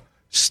of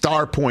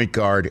star point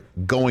guard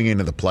going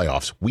into the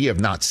playoffs. We have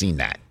not seen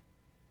that.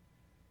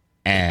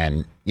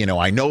 And,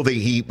 I know that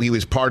he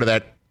was part of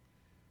that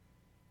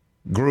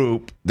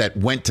group that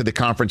went to the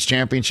conference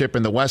championship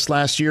in the West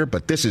last year,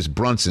 but this is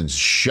Brunson's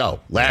show.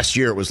 Last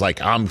year it was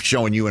like, I'm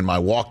showing you in my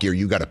walk year,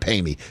 you got to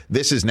pay me.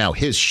 This is now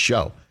his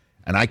show,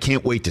 and I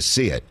can't wait to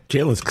see it.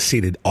 Jalen's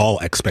exceeded all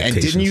expectations.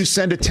 And didn't you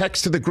send a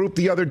text to the group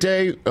the other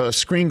day, a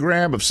screen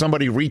grab of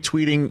somebody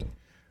retweeting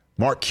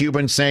Mark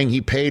Cuban saying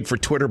he paid for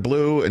Twitter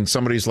Blue, and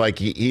somebody's like,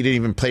 he didn't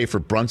even pay for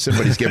Brunson,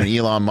 but he's giving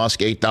Elon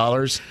Musk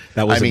 $8?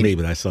 That wasn't me,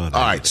 but I saw that.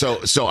 All right,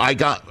 so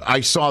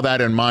I saw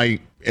that in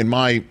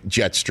my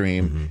jet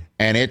stream,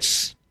 and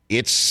it's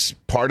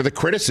part of the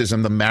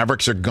criticism the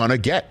Mavericks are gonna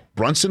get.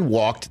 Brunson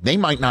walked; they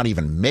might not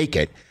even make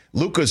it.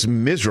 Luka's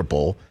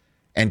miserable,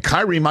 and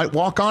Kyrie might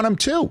walk on him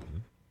too.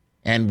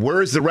 And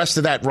where's the rest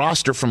of that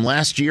roster from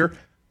last year?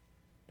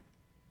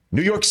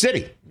 New York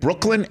City,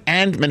 Brooklyn,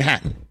 and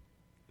Manhattan.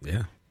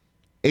 Yeah.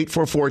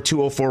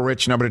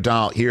 844-204-RICH, number to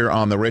dial here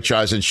on the Rich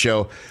Eisen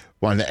Show.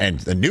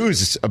 And the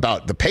news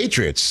about the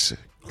Patriots,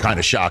 kind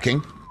of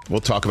shocking.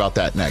 We'll talk about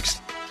that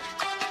next.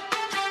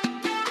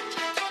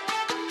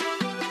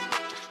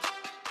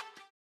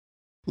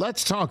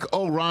 Let's talk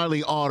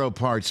O'Reilly Auto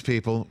Parts,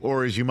 people,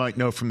 or as you might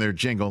know from their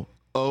jingle,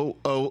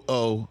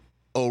 O'Reilly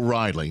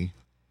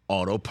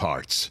Auto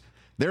Parts.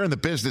 They're in the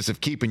business of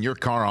keeping your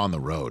car on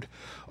the road.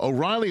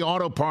 O'Reilly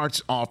Auto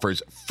Parts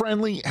offers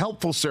friendly,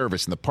 helpful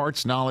service and the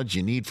parts knowledge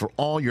you need for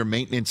all your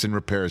maintenance and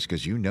repairs,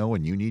 because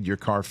when you need your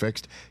car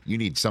fixed, you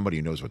need somebody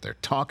who knows what they're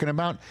talking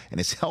about and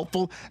is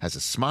helpful, has a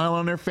smile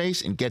on their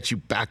face, and gets you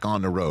back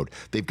on the road.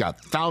 They've got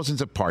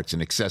thousands of parts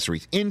and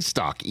accessories in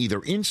stock,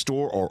 either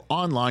in-store or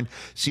online,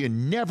 so you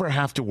never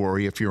have to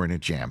worry if you're in a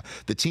jam.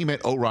 The team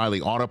at O'Reilly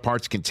Auto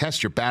Parts can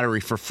test your battery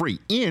for free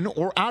in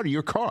or out of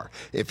your car.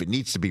 If it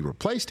needs to be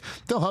replaced,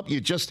 they'll help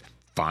you just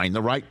find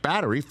the right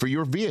battery for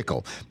your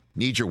vehicle.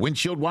 Need your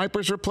windshield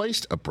wipers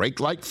replaced, a brake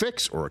light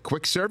fix, or a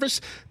quick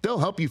service? They'll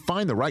help you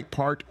find the right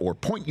part or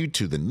point you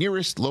to the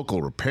nearest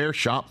local repair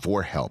shop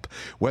for help.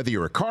 Whether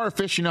you're a car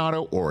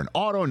aficionado or an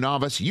auto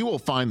novice, you will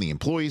find the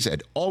employees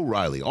at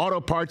O'Reilly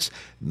Auto Parts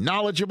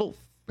knowledgeable,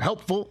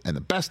 helpful, and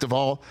the best of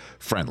all,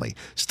 friendly.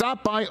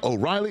 Stop by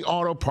O'Reilly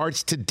Auto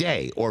Parts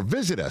today or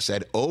visit us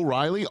at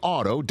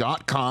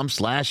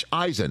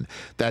O'ReillyAuto.com/Eisen.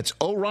 That's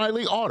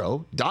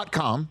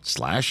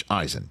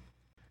O'ReillyAuto.com/Eisen.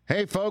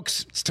 Hey,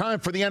 folks, it's time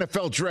for the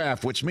NFL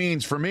Draft, which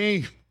means for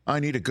me, I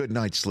need a good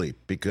night's sleep,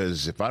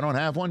 because if I don't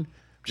have one, I'm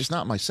just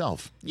not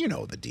myself. You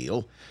know the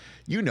deal.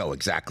 You know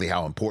exactly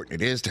how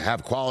important it is to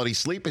have quality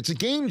sleep. It's a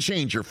game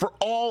changer for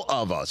all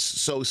of us.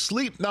 So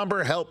Sleep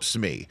Number helps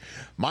me.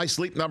 My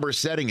Sleep Number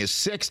setting is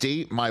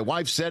 60. My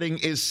wife's setting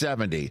is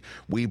 70.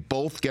 We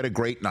both get a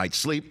great night's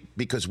sleep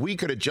because we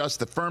could adjust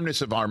the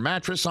firmness of our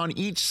mattress on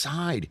each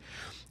side.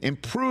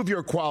 Improve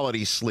your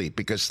quality sleep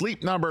because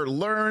Sleep Number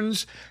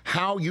learns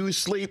how you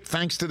sleep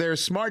thanks to their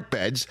smart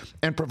beds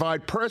and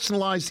provide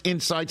personalized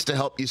insights to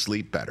help you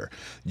sleep better.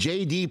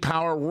 J.D.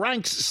 Power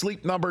ranks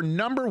Sleep Number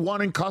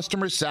 #1 in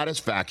customer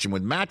satisfaction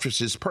with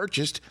mattresses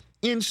purchased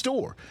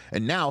in-store.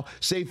 And now,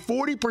 save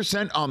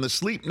 40% on the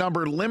Sleep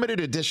Number limited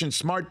edition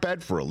smart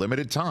bed for a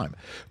limited time.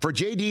 For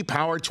J.D.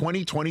 Power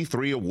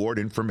 2023 award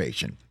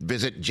information,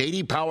 visit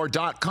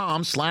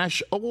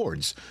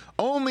jdpower.com/awards.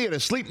 Only at a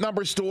Sleep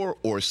Number store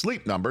or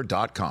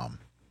sleepnumber.com.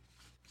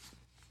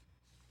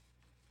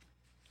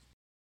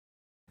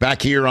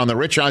 Back here on the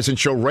Rich Eisen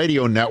Show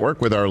Radio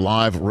Network with our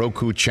live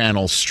Roku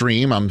channel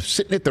stream. I'm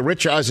sitting at the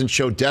Rich Eisen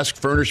Show desk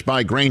furnished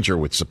by Grainger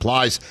with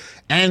supplies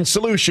and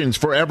solutions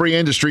for every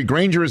industry.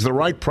 Grainger is the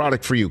right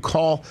product for you.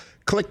 Call,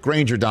 click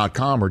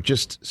Grainger.com, or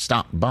just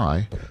stop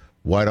by.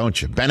 Why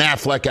don't you? Ben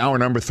Affleck, hour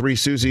number 3.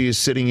 Susie is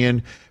sitting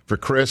in for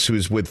Chris,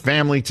 who's with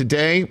family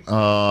today.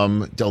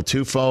 Del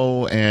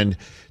Tufo and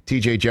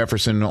TJ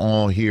Jefferson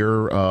all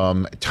here.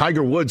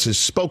 Tiger Woods has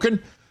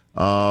spoken.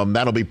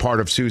 That'll be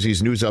part of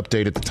Susie's news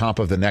update at the top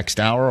of the next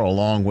hour,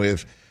 along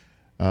with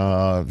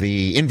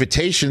the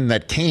invitation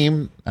that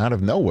came out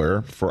of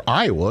nowhere for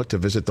Iowa to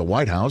visit the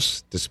White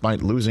House,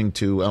 despite losing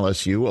to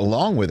LSU,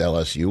 along with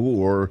LSU,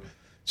 or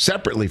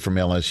separately from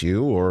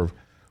LSU, or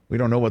we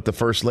don't know what the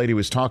First Lady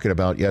was talking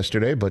about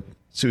yesterday, but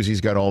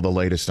Susie's got all the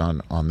latest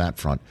on that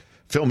front.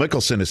 Phil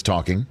Mickelson is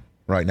talking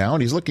right now,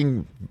 and he's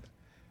looking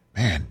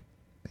as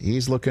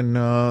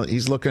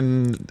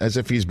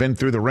if he's been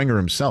through the ringer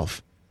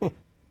himself.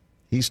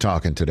 He's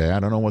talking today. I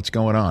don't know what's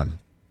going on,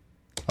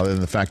 other than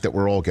the fact that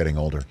we're all getting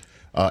older.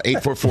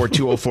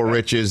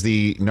 844-204-RICH is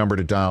the number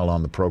to dial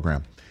on the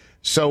program.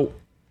 So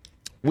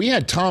we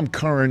had Tom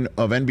Curran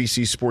of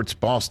NBC Sports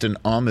Boston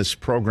on this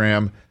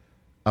program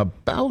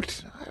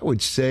about, I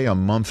would say, a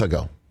month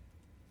ago.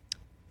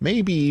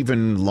 Maybe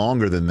even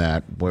longer than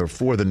that,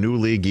 before the new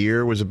league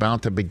year was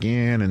about to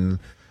begin, and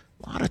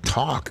a lot of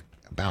talk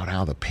about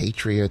how the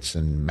Patriots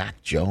and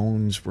Mac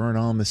Jones weren't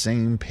on the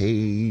same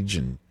page,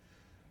 and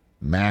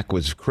Mac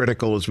was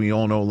critical, as we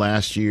all know,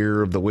 last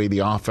year of the way the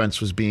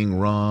offense was being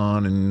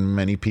run, and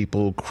many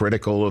people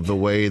critical of the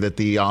way that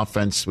the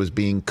offense was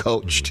being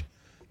coached.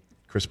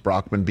 Chris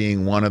Brockman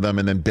being one of them,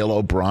 and then Bill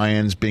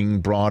O'Brien's being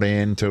brought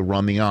in to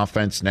run the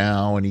offense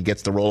now, and he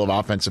gets the role of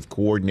offensive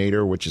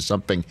coordinator, which is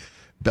something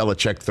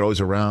Belichick throws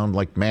around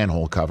like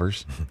manhole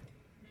covers.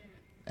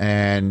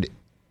 And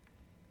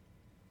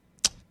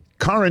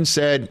Curran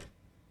said,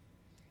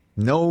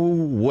 no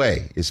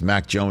way is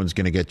Mac Jones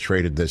going to get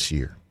traded this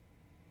year.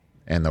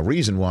 And the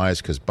reason why is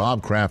because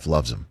Bob Kraft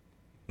loves him.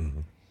 Mm-hmm.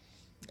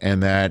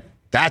 And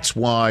that's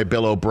why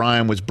Bill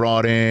O'Brien was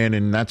brought in,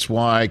 and that's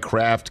why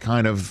Kraft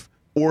kind of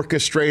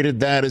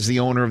orchestrated that as the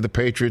owner of the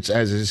Patriots,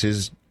 as is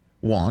his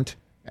want,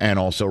 and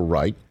also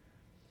right.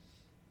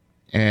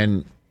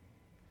 And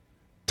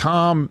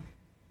Tom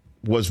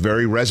was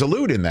very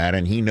resolute in that,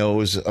 and he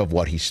knows of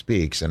what he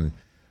speaks. And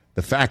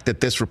the fact that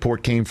this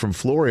report came from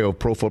Florio of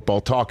Pro Football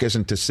Talk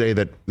isn't to say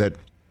that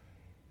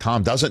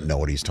Tom doesn't know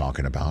what he's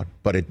talking about,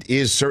 but it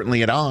is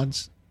certainly at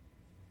odds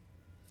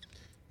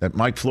that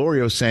Mike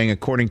Florio is saying,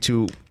 according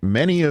to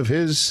many of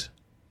his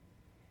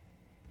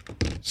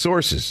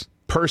sources,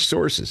 purse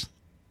sources,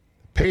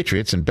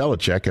 Patriots and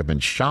Belichick have been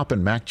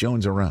shopping Mac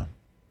Jones around.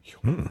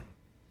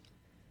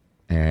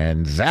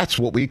 And that's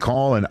what we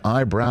call an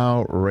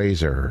eyebrow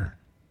raiser.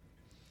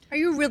 Are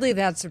you really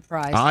that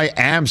surprised? I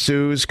am,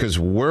 Suze, because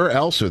where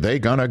else are they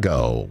going to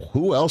go?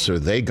 Who else are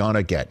they going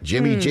to get?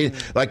 Jimmy G.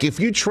 Like, if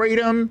you trade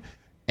him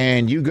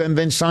and you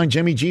then sign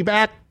Jimmy G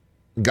back,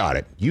 got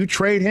it. You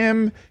trade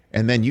him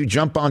and then you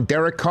jump on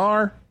Derek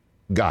Carr,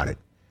 got it.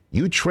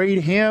 You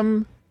trade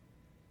him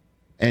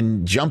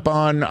and jump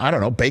on, I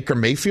don't know, Baker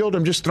Mayfield.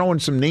 I'm just throwing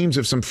some names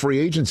of some free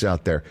agents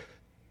out there.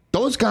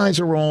 Those guys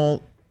are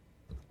all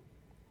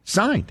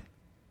signed.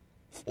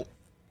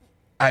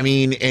 I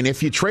mean, and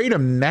if you trade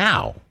him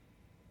now,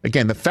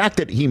 again, the fact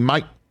that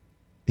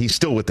he's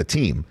still with the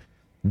team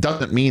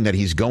doesn't mean that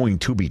he's going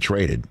to be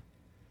traded,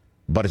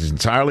 but it's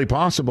entirely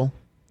possible.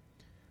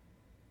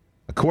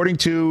 According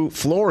to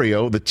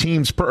Florio, the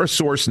team's per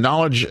source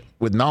knowledge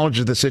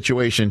of the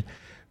situation,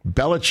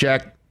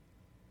 Belichick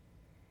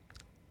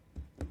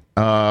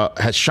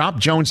has shopped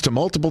Jones to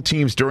multiple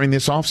teams during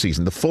this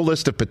offseason. The full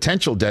list of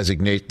potential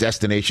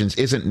destinations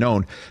isn't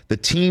known. The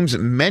teams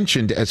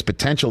mentioned as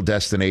potential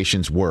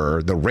destinations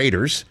were the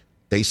Raiders.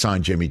 They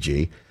signed Jimmy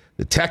G.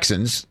 The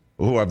Texans,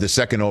 who have the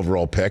second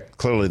overall pick.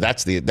 Clearly,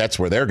 that's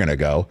where they're going to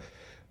go.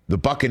 The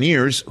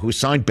Buccaneers, who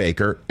signed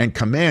Baker, and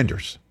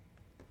Commanders,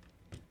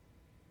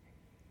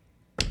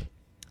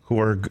 who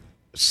are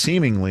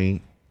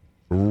seemingly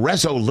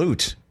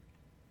resolute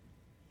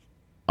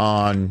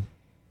on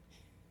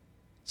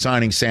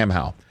signing Sam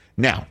Howell.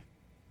 Now,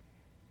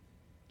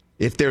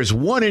 If there's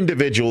one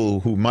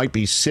individual who might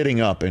be sitting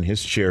up in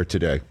his chair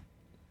today,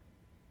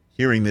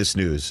 hearing this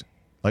news,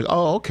 like,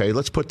 oh, okay,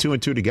 let's put 2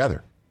 and 2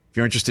 together. If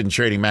you're interested in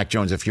trading Mac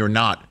Jones, if you're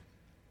not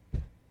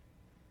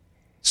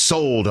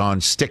sold on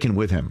sticking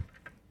with him,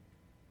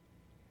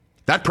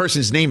 that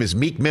person's name is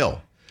Meek Mill.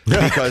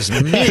 Because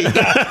Meek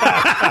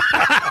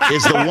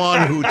is the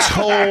one who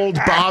told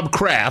Bob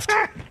Kraft,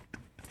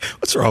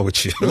 what's wrong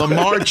with you?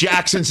 Lamar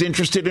Jackson's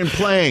interested in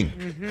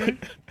playing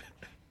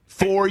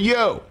for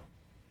you.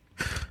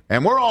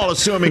 And we're all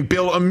assuming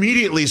Bill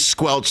immediately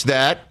squelched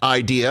that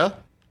idea.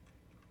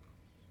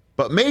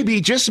 But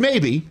maybe, just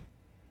maybe,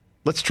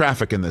 let's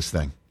traffic in this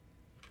thing.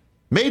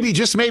 Maybe,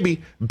 just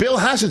maybe, Bill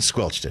hasn't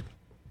squelched it.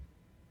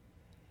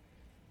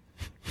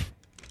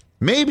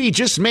 Maybe,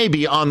 just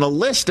maybe, on the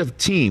list of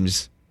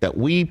teams that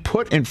we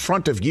put in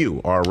front of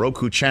you, our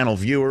Roku channel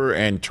viewer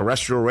and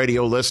terrestrial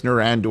radio listener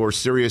and or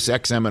Sirius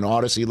XM and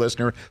Odyssey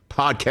listener,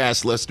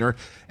 podcast listener,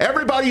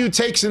 everybody who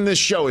takes in this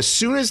show, as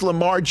soon as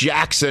Lamar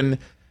Jackson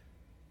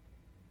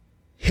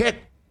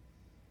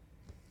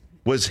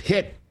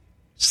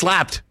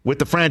slapped with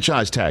the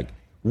franchise tag,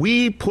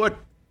 we put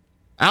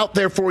out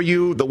there for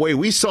you the way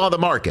we saw the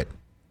market.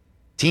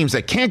 Teams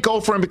that can't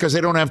go for him because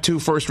they don't have 2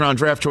 first-round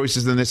draft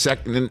choices in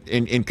the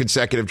in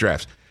consecutive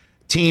drafts.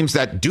 Teams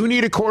that do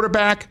need a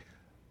quarterback.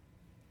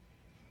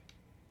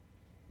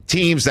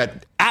 Teams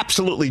that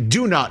absolutely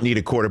do not need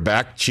a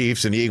quarterback.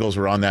 Chiefs and Eagles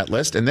were on that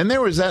list. And then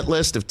there was that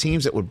list of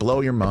teams that would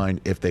blow your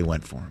mind if they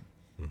went for him.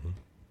 Mm-hmm.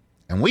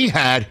 And we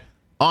had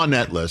on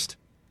that list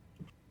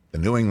the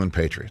New England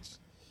Patriots.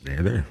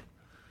 There.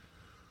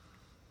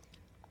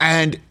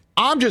 And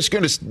I'm dipping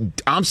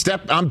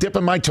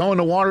my toe in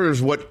the water.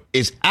 Is what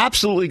is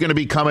absolutely going to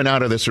be coming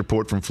out of this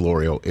report from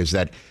Florio is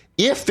that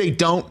if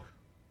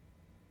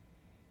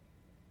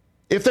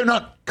they're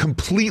not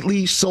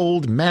completely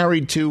sold,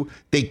 married to,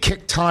 they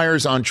kick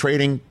tires on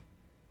trading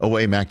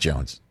away Mac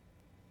Jones,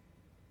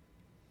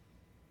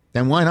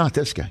 then why not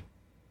this guy?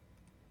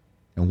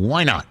 And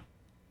why not?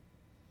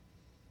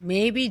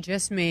 Maybe,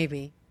 just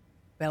maybe,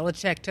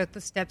 Belichick took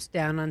the steps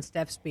down on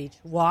Steph's speech,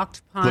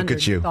 walked,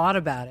 pondered, thought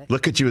about it.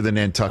 Look at you with the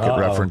Nantucket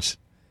reference.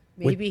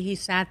 Maybe he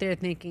sat there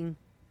thinking,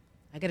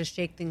 I got to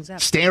shake things up.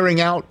 Staring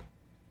out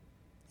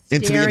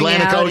into the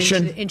Atlantic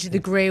Ocean. Into the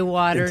gray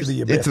waters.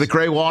 Into the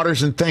gray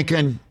waters and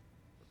thinking,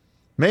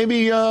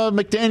 maybe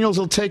McDaniels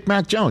will take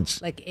Mac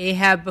Jones. Like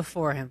Ahab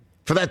before him.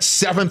 For that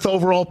 7th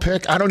overall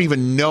pick, I don't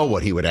even know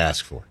what he would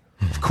ask for.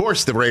 Of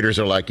course the Raiders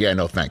are like, yeah,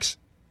 no thanks.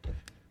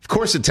 Of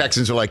course the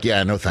Texans are like,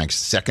 yeah, no thanks.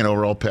 2nd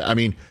overall pick. I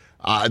mean,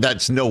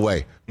 that's no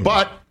way.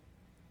 But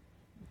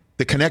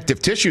the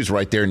connective tissue's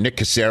right there. Nick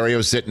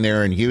Casario sitting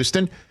there in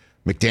Houston.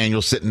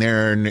 McDaniel sitting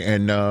there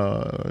in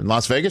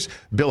Las Vegas.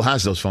 Bill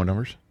has those phone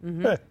numbers.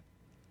 Mm-hmm.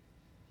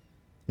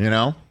 You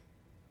know?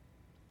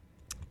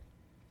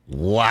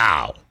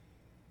 Wow.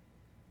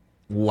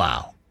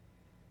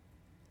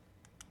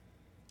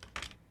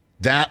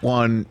 That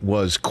one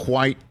was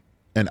quite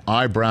an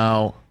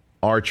eyebrow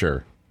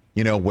archer.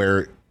 You know,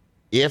 where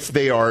if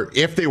they were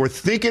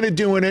thinking of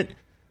doing it,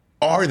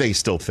 are they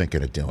still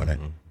thinking of doing it?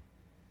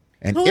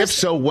 And if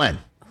so, when?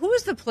 Who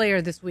was the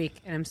player this week?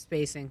 And I'm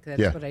spacing because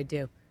that's what I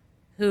do.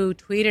 Who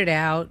tweeted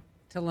out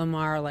to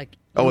Lamar like,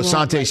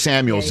 Asante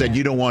Samuel said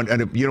you don't want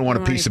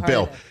a piece of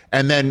Bill,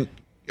 and then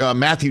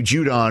Matthew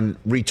Judon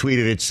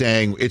retweeted it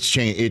saying it's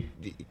changed.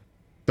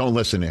 Don't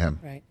listen to him.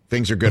 Right.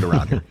 Things are good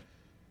around here.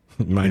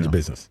 Mind your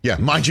business. Yeah,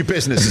 mind your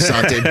business,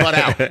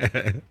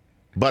 Asante.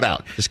 Butt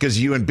out. Just because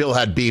you and Bill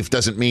had beef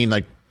doesn't mean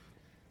like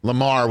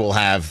Lamar will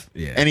have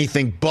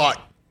anything but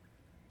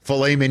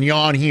filet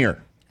mignon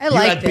here. You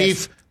had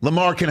beef,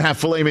 Lamar can have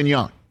filet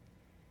mignon.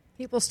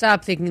 People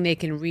stop thinking they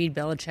can read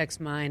Belichick's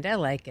mind. I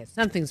like it.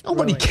 Something's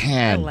Nobody brewing.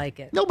 can. I like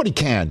it. Nobody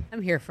can.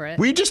 I'm here for it.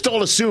 We just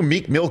all assume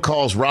Meek Mill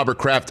calls Robert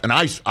Kraft, and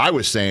I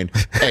was saying,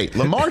 hey,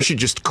 Lamar should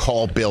just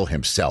call Bill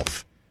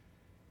himself.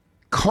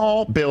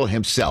 Call Bill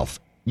himself.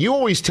 You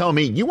always tell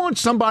me, you want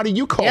somebody,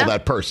 you call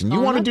that person.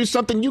 You want to do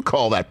something, you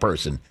call that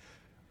person.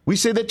 We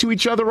say that to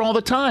each other all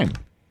the time.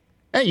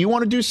 Hey, you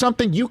want to do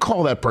something, you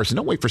call that person.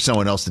 Don't wait for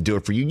someone else to do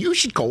it for you. You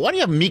should call. Why do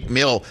you have Meek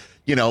Mill,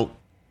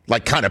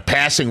 like kind of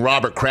passing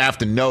Robert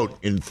Kraft a note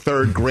in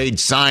 3rd grade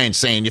science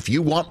saying, if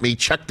you want me,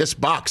 check this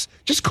box.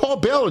 Just call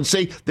Bill and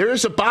say, there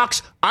is a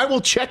box. I will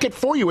check it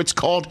for you. It's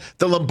called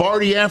the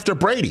Lombardi after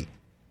Brady.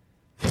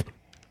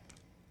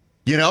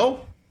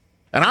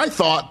 And I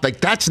thought, like,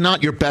 that's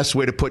not your best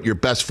way to put your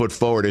best foot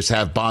forward is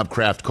have Bob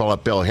Kraft call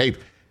up Bill. Hey,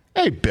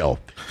 Bill,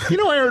 I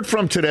heard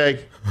from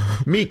today,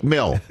 Meek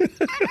Mill.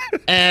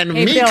 And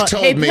Meek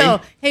told me.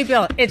 Hey,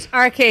 Bill, it's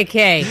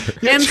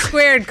RKK. M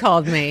Squared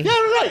called me. Yeah,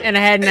 right. And I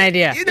had an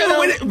idea.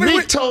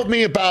 Meek told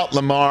me about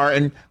Lamar,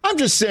 and I'm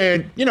just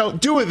saying,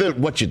 do with it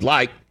what you'd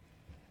like.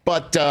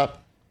 But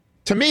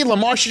to me,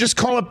 Lamar should just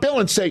call up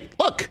Bill and say,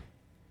 look,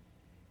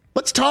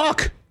 let's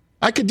talk.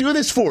 I could do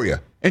this for you.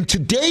 And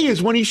today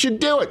is when he should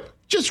do it.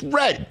 Just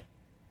read.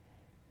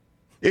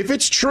 If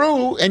it's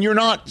true and you're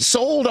not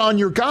sold on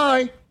your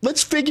guy,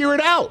 let's figure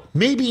it out.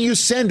 Maybe you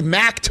send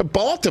Mac to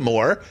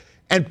Baltimore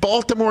and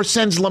Baltimore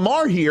sends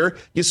Lamar here,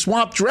 you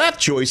swap draft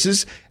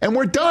choices, and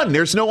we're done.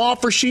 There's no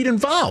offer sheet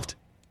involved.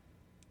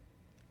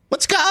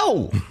 Let's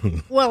go.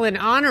 Well, in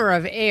honor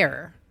of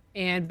Air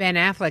and Ben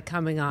Affleck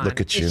coming on, Look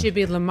at you. it should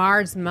be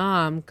Lamar's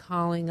mom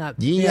calling up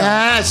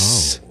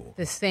Yes. Bill.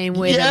 The same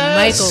way that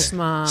Michael's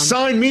mom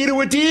signed me to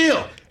a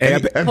deal.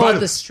 And pulled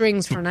the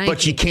strings for Nike.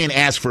 But you can't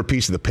ask for a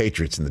piece of the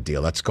Patriots in the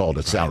deal. That's called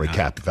a salary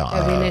cap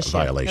violation.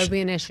 That would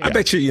be an issue. I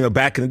bet you,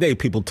 back in the day,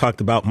 people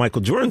talked about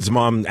Michael Jordan's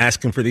mom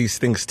asking for these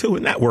things too,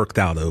 and that worked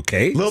out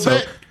okay. A little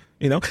bit.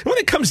 When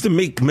it comes to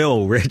Meek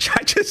Mill, Rich,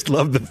 I just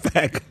love the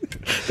fact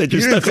that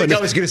you're didn't think I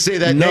was going to say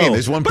that name.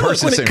 There's one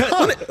person saying,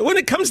 when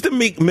it comes to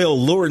Meek Mill,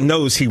 Lord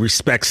knows he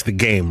respects the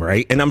game,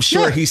 right? And I'm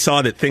sure he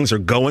saw that things are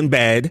going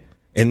bad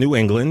in New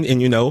England,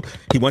 and,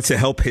 he wants to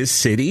help his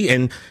city,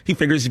 and he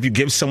figures if you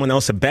give someone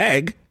else a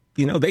bag,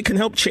 they can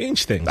help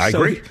change things. I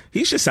agree.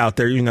 He's just out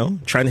there,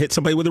 trying to hit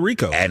somebody with a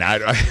RICO. And I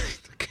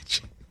look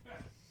at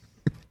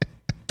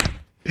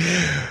you.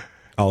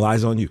 All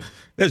eyes on you.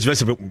 There's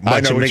just a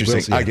I know what you're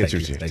saying. Yeah, I get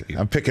what you're saying.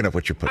 I'm picking up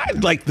what you're putting. I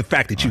like the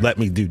fact that you let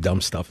me do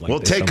dumb stuff like this. We'll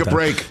take sometimes. a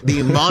break.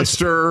 The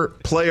Monster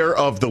Player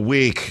of the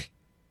Week.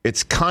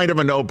 It's kind of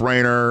a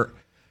no-brainer,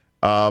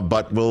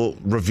 but we'll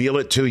reveal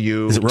it to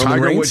you. Is it Roman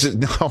Reigns?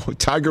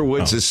 Tiger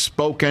Woods has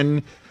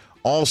spoken.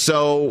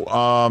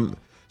 Also,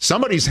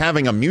 somebody's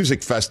having a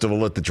music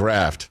festival at the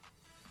draft.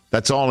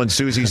 That's all in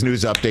Susie's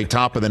News Update,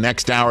 top of the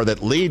next hour,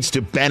 that leads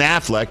to Ben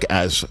Affleck,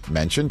 as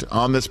mentioned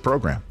on this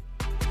program.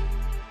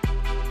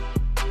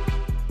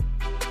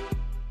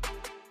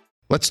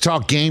 Let's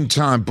talk Game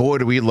Time. Boy,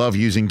 do we love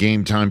using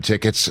Game Time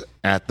tickets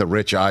at the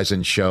Rich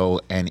Eisen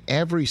Show. And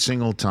every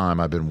single time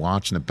I've been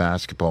watching the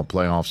basketball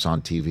playoffs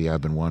on TV,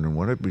 I've been wondering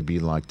what it would be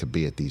like to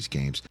be at these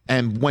games.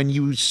 And when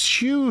you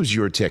choose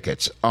your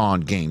tickets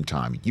on Game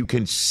Time, you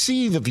can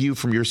see the view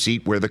from your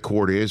seat where the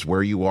court is,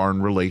 where you are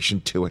in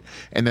relation to it.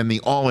 And then the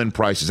all-in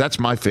prices. That's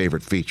my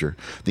favorite feature.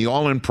 The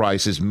all-in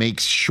prices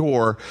makes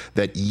sure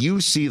that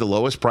you see the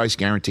lowest price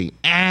guarantee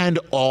and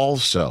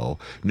also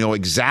know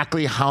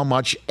exactly how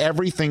much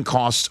everything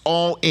costs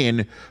all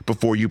in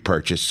before you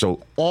purchase.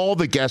 So all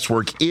the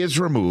guesswork is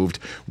removed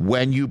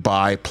when you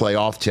buy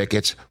playoff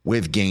tickets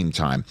with Game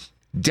Time.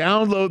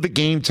 Download the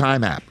Game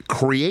Time app,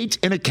 create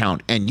an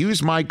account, and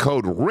use my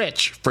code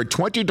RICH for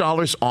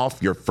 $20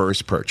 off your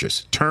first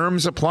purchase.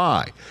 Terms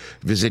apply.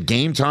 Visit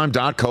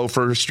GameTime.co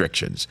for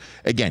restrictions.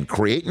 Again,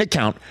 create an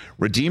account,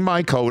 redeem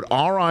my code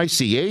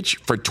RICH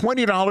for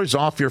 $20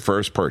 off your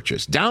first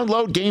purchase.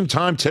 Download Game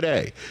Time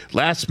today.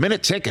 Last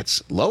minute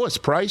tickets,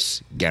 lowest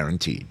price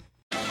guaranteed.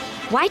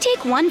 Why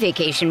take one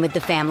vacation with the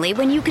family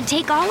when you could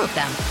take all of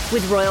them?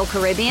 With Royal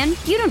Caribbean,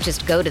 you don't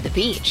just go to the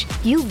beach.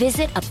 You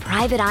visit a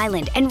private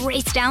island and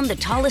race down the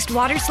tallest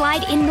water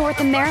slide in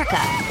North America.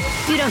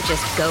 You don't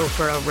just go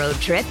for a road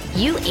trip.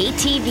 You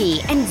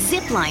ATV and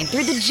zip line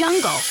through the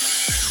jungle.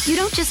 You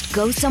don't just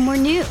go somewhere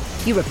new.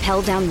 You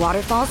rappel down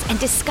waterfalls and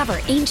discover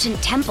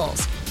ancient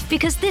temples.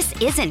 Because this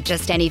isn't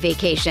just any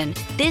vacation.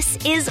 This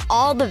is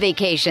all the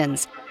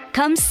vacations.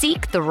 Come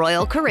seek the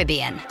Royal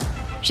Caribbean.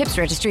 Ships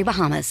Registry,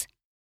 Bahamas.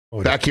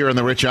 Back here on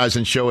the Rich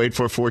Eisen Show,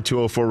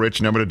 844-204-RICH,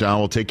 number to dial.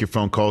 We'll take your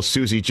phone call.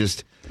 Susie,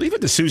 just... Leave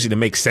it to Susie to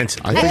make sense.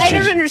 I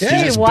don't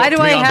understand. Why do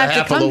I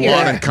have to come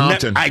here?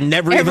 I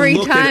never every even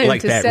looked time at it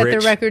like to that, set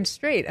Rich. the record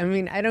straight. I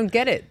mean, I don't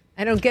get it.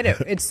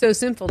 It's so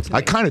simple to me.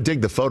 I kind of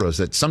dig the photos.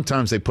 That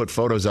sometimes they put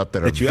photos up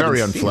that are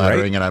very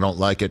unflattering, right? And I don't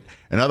like it.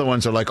 And other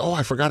ones are like, oh,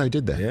 I forgot I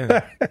did that.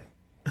 Yeah.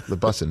 The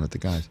bussing with the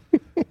guys,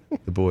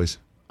 the boys.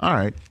 All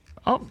right.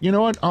 Oh, you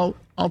know what? I'll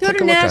Go take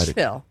to a look at it.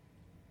 Nashville.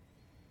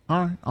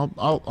 All right.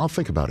 I'll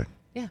think about it.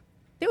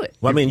 Do it.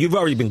 Well, I mean, you've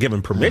already been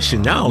given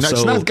permission now. No, so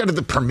it's not kind of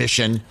the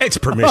permission. It's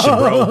permission,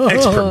 bro.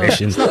 It's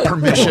permission. It's not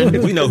permission.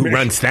 If we know who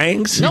runs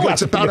things. No,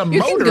 it's about a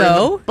motor in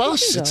the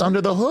bus. It's under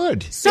the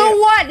hood. So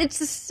what? It's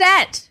a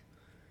set.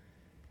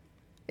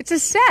 It's a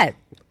set.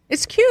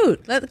 It's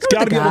cute. It's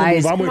got to be able to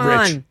move. I'm with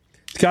Rich.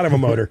 It's got to have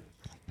a motor.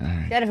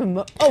 Gotta have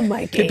a oh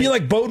my God. It'd be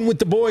like boating with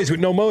the boys with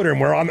no motor, and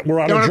we're on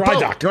a dry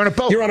dock. You're on a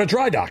boat. You're on a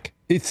dry dock.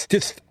 It's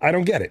just I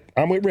don't get it.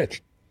 I'm with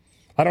Rich.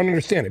 I don't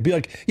understand it. It'd be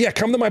like, yeah,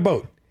 come to my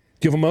boat.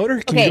 Do you have a motor?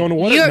 Can you go in the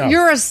water?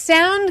 You're a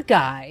sound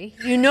guy.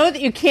 You know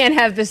that you can't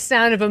have the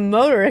sound of a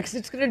motor because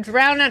it's going to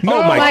drown out.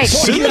 Oh, Mike.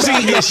 Susie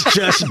is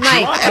just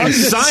dropping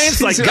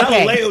science like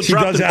Galileo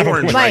dropped the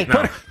orange right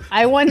now.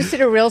 I once did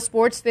a Real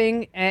Sports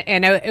thing,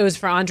 and it was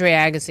for Andre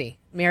Agassi,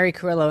 Mary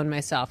Carrillo, and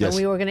myself. Yes. And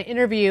we were going to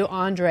interview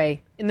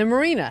Andre in the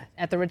marina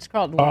at the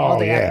Ritz-Carlton.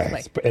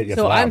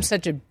 So I'm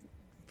such a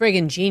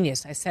friggin'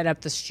 genius. I set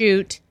up the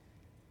shoot,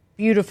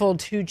 beautiful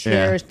 2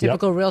 chairs,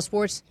 typical Real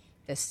Sports.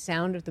 The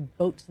sound of the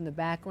boats in the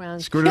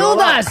background killed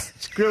us.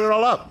 Screwed it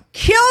all up.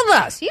 Killed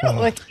us. You don't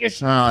like your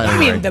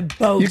the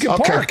boats. You can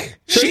park.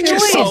 She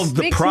just solved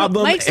the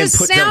problem and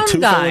put them 2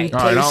 guy. in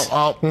place.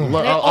 All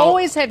right, I'll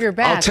always have your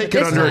back. I'll take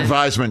it under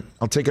advisement.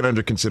 I'll take it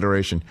under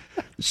consideration.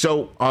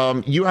 So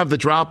you have the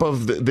drop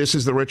of This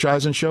is the Rich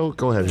Eisen Show?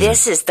 Go ahead.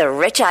 This is the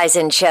Rich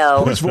Eisen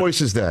Show. Whose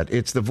voice is that?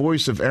 It's the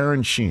voice of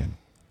Aaron Sheehan.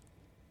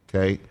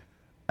 Okay.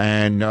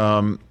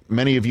 And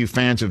many of you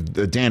fans of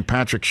the Dan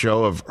Patrick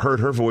Show have heard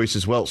her voice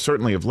as well,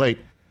 certainly of late,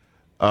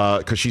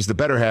 because she's the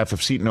better half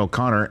of Seton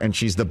O'Connor, and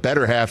she's the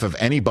better half of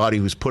anybody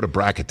who's put a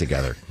bracket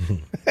together.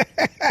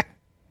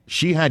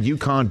 She had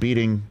UConn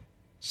beating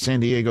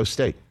San Diego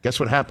State. Guess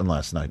what happened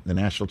last night in the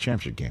national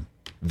championship game?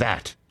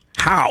 That.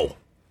 How?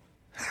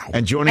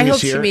 And joining I us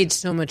hope here, she made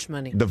so much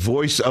money. the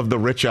voice of the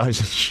Rich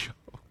Eisen Show.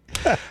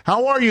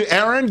 How are you,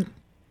 Erin?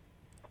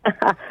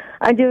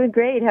 I'm doing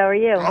great. How are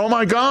you? Oh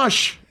my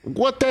gosh!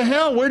 What the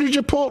hell? Where did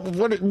you pull?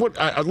 What?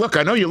 Look,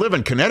 I know you live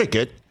in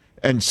Connecticut,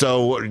 and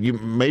so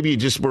maybe you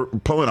just were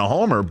pulling a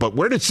homer. But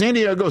where did San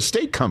Diego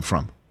State come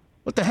from?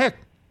 What the heck,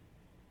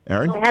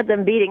 Erin? I had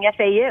them beating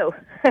FAU.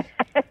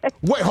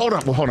 Wait, hold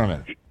on. Well, hold on a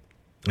minute.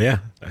 Yeah,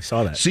 I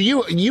saw that. So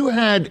you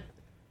had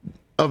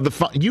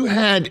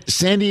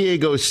San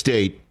Diego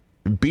State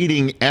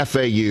beating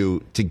FAU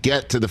to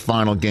get to the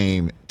final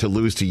game to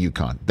lose to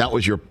UConn. That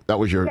was your.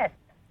 Yes.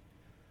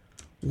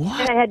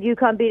 What? And I had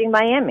UConn beating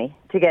Miami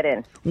to get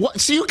in.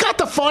 What? So you got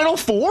the Final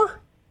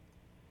Four?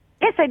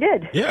 Yes, I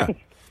did. Yeah.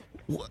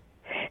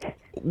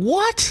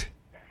 What?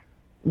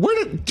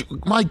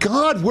 My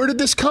God, where did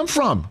this come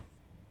from?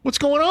 What's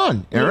going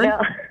on, Erin?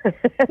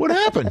 What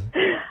happened?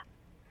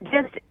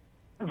 Just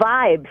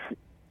vibes.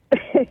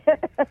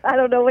 I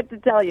don't know what to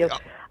tell you.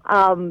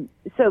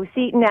 So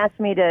Seton asked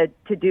me to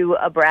do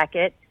a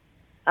bracket.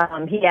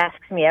 He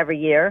asks me every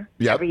year.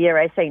 Yep. Every year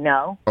I say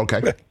no.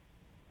 Okay.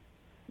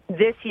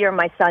 This year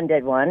my son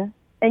did one.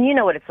 And you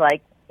know what it's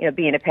like,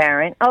 being a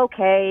parent.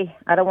 Okay,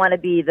 I don't want to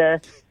be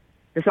the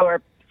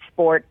sore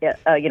sport,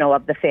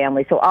 of the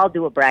family, so I'll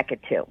do a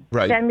bracket too.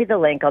 Right. Send me the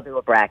link, I'll do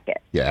a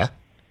bracket. Yeah.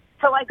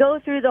 So I go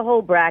through the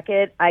whole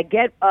bracket. I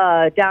get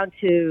down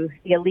to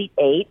the Elite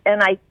Eight,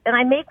 and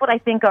I make what I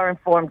think are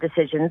informed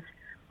decisions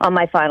on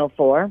my Final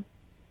Four.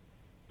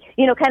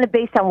 Kind of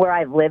based on where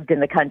I've lived in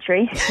the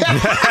country.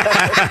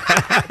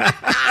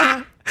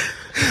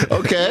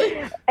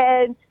 Okay.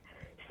 And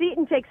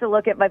Seton takes a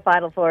look at my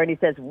Final Four, and he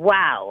says,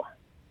 "Wow,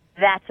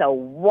 that's a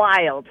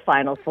wild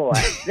Final Four.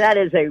 That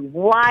is a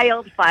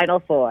wild Final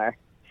Four."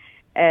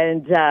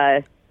 And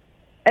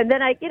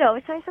then I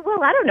said,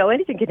 well, I don't know.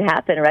 Anything can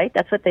happen, right?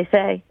 That's what they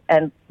say.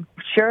 And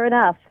sure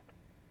enough,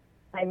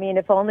 I mean,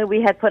 if only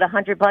we had put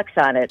 $100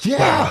 on it.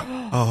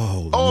 Yeah.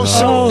 Oh,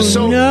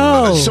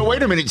 no. So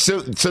wait a minute. So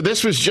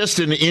this was just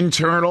an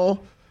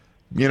internal,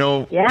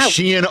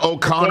 Sheehan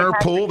O'Connor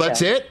pool.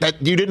 That's it?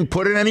 That you didn't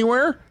put it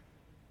anywhere?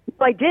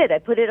 Well, I did. I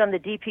put it on the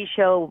DP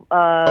Show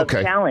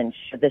challenge,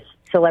 this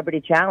celebrity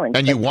challenge.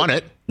 And you won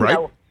it, right?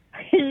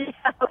 Yeah,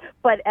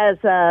 but as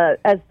the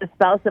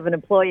spouse of an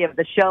employee of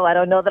the show, I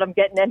don't know that I'm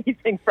getting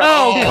anything from it.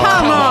 Oh,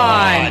 come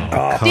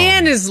on.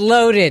 Dan is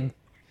loaded.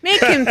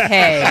 Make him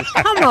pay.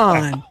 Come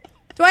on.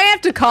 Do I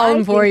have to call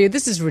him for you?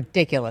 This is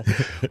ridiculous.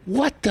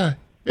 What the?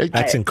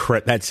 That's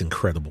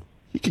incredible.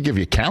 He could give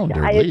you a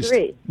calendar I at least.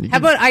 agree. How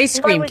about ice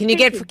cream? Can you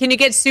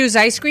get Sue's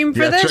ice cream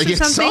for this or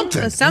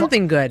something?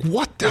 Something good.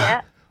 What the?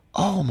 Yeah.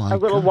 Oh my! A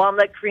little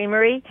walnut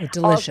creamery.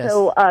 Delicious.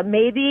 Also,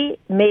 maybe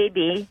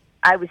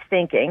I was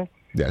thinking.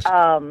 Yes.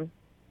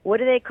 What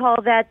do they call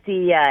that?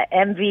 The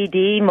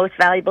MVD, Most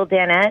Valuable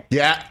Danette?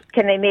 Yeah.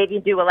 Can they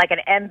maybe do like an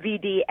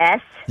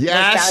MVDS?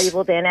 Yes. Most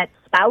Valuable Danette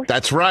spouse?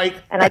 That's right.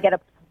 And I get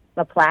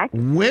a plaque?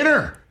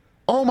 Winner.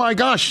 Oh, my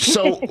gosh.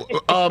 So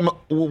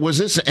was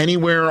this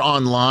anywhere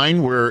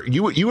online where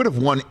you would have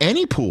won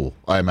any pool,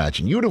 I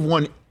imagine? You would have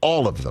won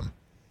all of them.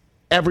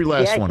 Every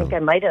last one of them. I think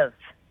I might have.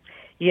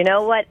 You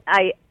know what?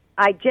 I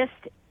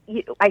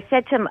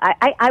said to him,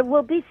 I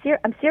will be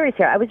I'm serious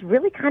here. I was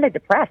really kind of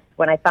depressed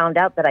when I found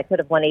out that I could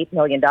have won $8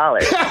 million.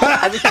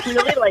 I was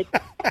really like,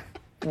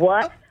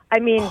 what? I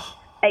mean,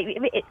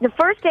 the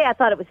first day I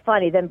thought it was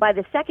funny. Then by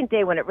the second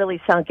day when it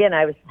really sunk in,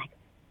 I was like,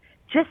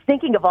 just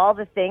thinking of all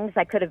the things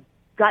I could have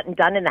gotten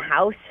done in the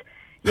house,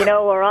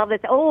 or all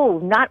this,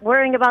 not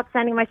worrying about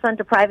sending my son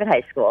to private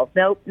high school.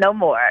 Nope, no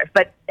more.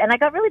 And I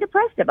got really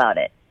depressed about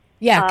it.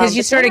 Yeah, because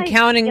you started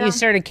counting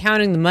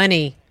the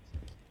money.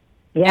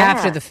 Yeah.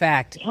 After the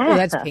fact. Yeah. Oh,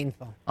 that's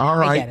painful. All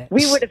right. I get it.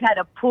 We would have had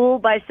a pool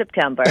by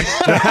September.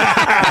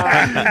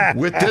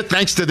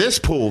 Thanks to this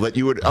pool that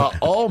you would.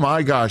 Oh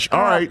my gosh!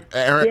 All right,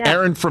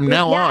 Erin. From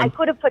now on, I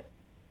could have put.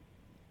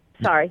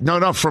 Sorry.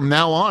 No. From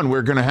now on,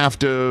 we're going to have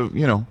to,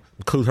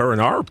 include her in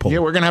our pool. Yeah,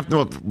 we're going to have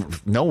to.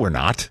 No, we're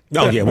not.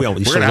 Oh yeah, we're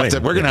going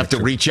to have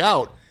to reach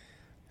out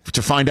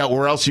to find out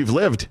where else you've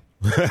lived.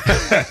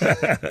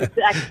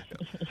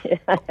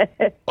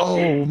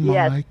 Oh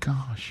my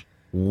gosh!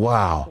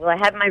 Wow. Well, I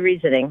had my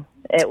reasoning.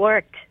 It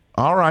worked.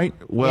 All right.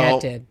 Well, yeah,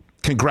 it did.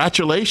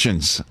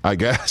 Congratulations, I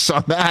guess,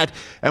 on that.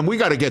 And we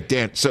got to get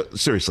Dan. So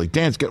seriously,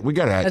 we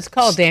got to. Let's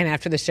call Dan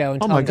after the show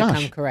and tell him to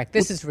gosh. come correct.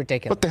 This is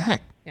ridiculous. What the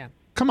heck? Yeah.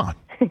 Come on.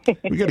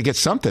 We got to get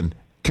something.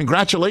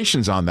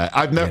 Congratulations on that.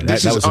 That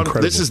was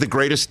incredible. This is the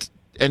greatest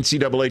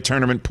NCAA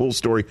tournament pool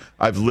story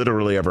I've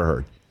literally ever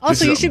heard.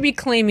 Also, you should be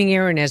claiming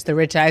Erin as the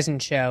Rich Eisen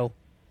Show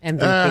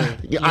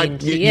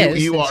MVP.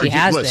 You are. She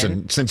has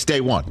listen, been. since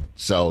day one.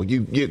 So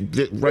you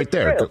right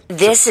there.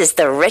 This is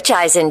the Rich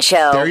Eisen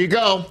Show. There you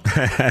go.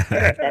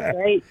 That's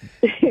right.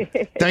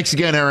 Thanks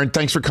again, Erin.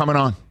 Thanks for coming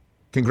on.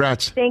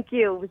 Congrats. Thank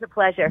you. It was a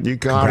pleasure. You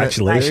got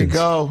Congratulations. it. There you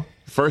go.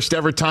 First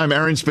ever time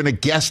Erin's been a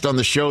guest on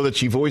the show that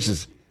she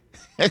voices.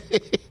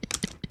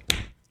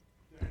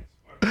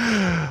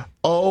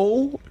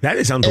 That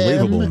is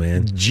unbelievable,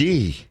 man.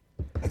 G.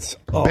 Ben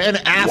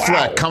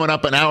Affleck coming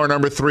up in hour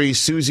number 3.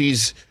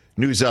 Susie's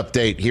news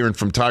update, hearing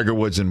from Tiger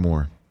Woods and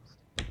more.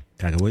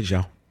 Tiger Woods,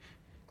 y'all.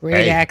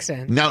 Great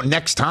accent. Now,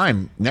 next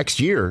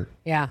year,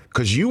 Yeah.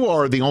 because you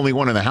are the only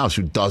one in the house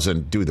who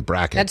doesn't do the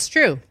bracket. That's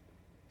true.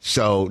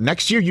 So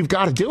next year, you've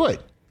got to do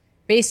it.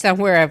 Based on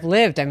where I've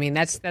lived, I mean,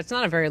 that's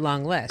not a very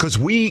long list. Because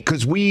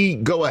we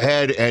go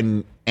ahead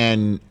and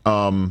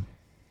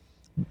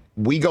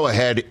we go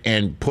ahead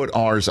and put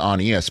ours on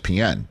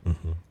ESPN.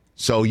 Mm-hmm.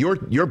 So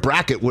your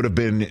bracket would have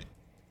been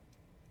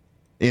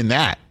in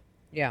that.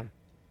 Yeah.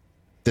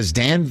 Does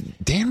Dan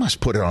must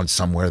put it on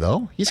somewhere,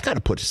 though? He's got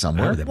to put it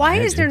somewhere. Why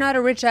is there not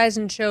a Rich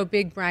Eisen Show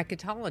big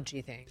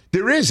bracketology thing?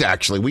 There is,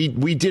 actually.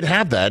 We did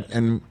have that,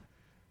 and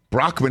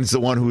Brockman's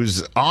the one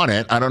who's on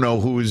it. I don't know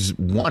who's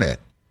won it.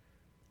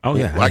 Oh,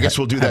 yeah. Well, I guess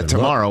we'll do that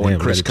tomorrow when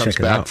Chris comes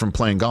back from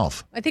playing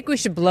golf. I think we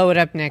should blow it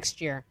up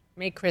next year.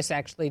 Make Chris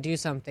actually do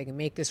something and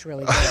make this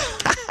really good.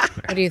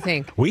 What do you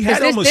think? We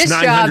had almost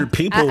 900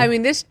 people. I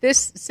mean, this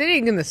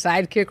sitting in the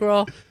sidekick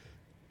role,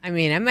 I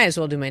mean, I might as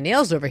well do my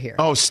nails over here.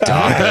 Oh,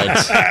 stop it.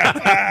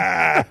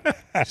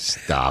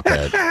 Stop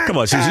it. Come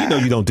on, Susie, you know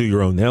you don't do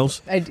your own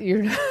nails.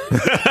 You're not.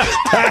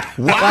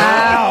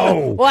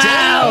 Wow.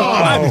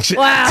 Wow.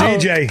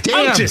 TJ.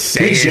 I'm just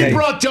saying. She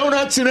brought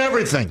donuts and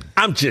everything.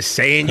 I'm just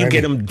saying, you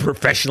get them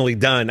professionally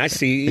done. I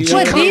see.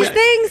 What, these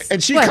things?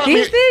 And she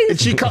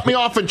cut me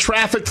off in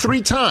traffic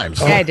 3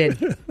 times. Yeah, I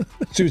did.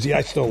 Susie,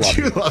 I still love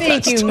you.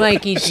 Thank you,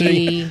 Mikey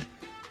G.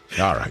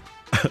 All right.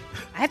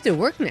 I have to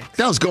work next. What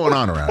the hell's going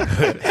on around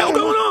here? What the hell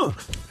going on?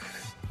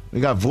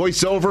 We got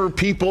voiceover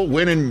people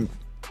winning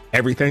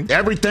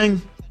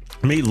everything.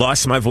 Me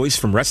lost my voice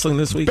from wrestling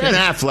this week. Ben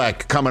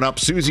Affleck coming up.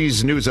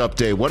 Susie's news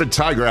update. What did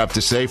Tiger have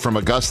to say from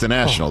Augusta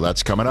National?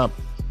 That's coming up.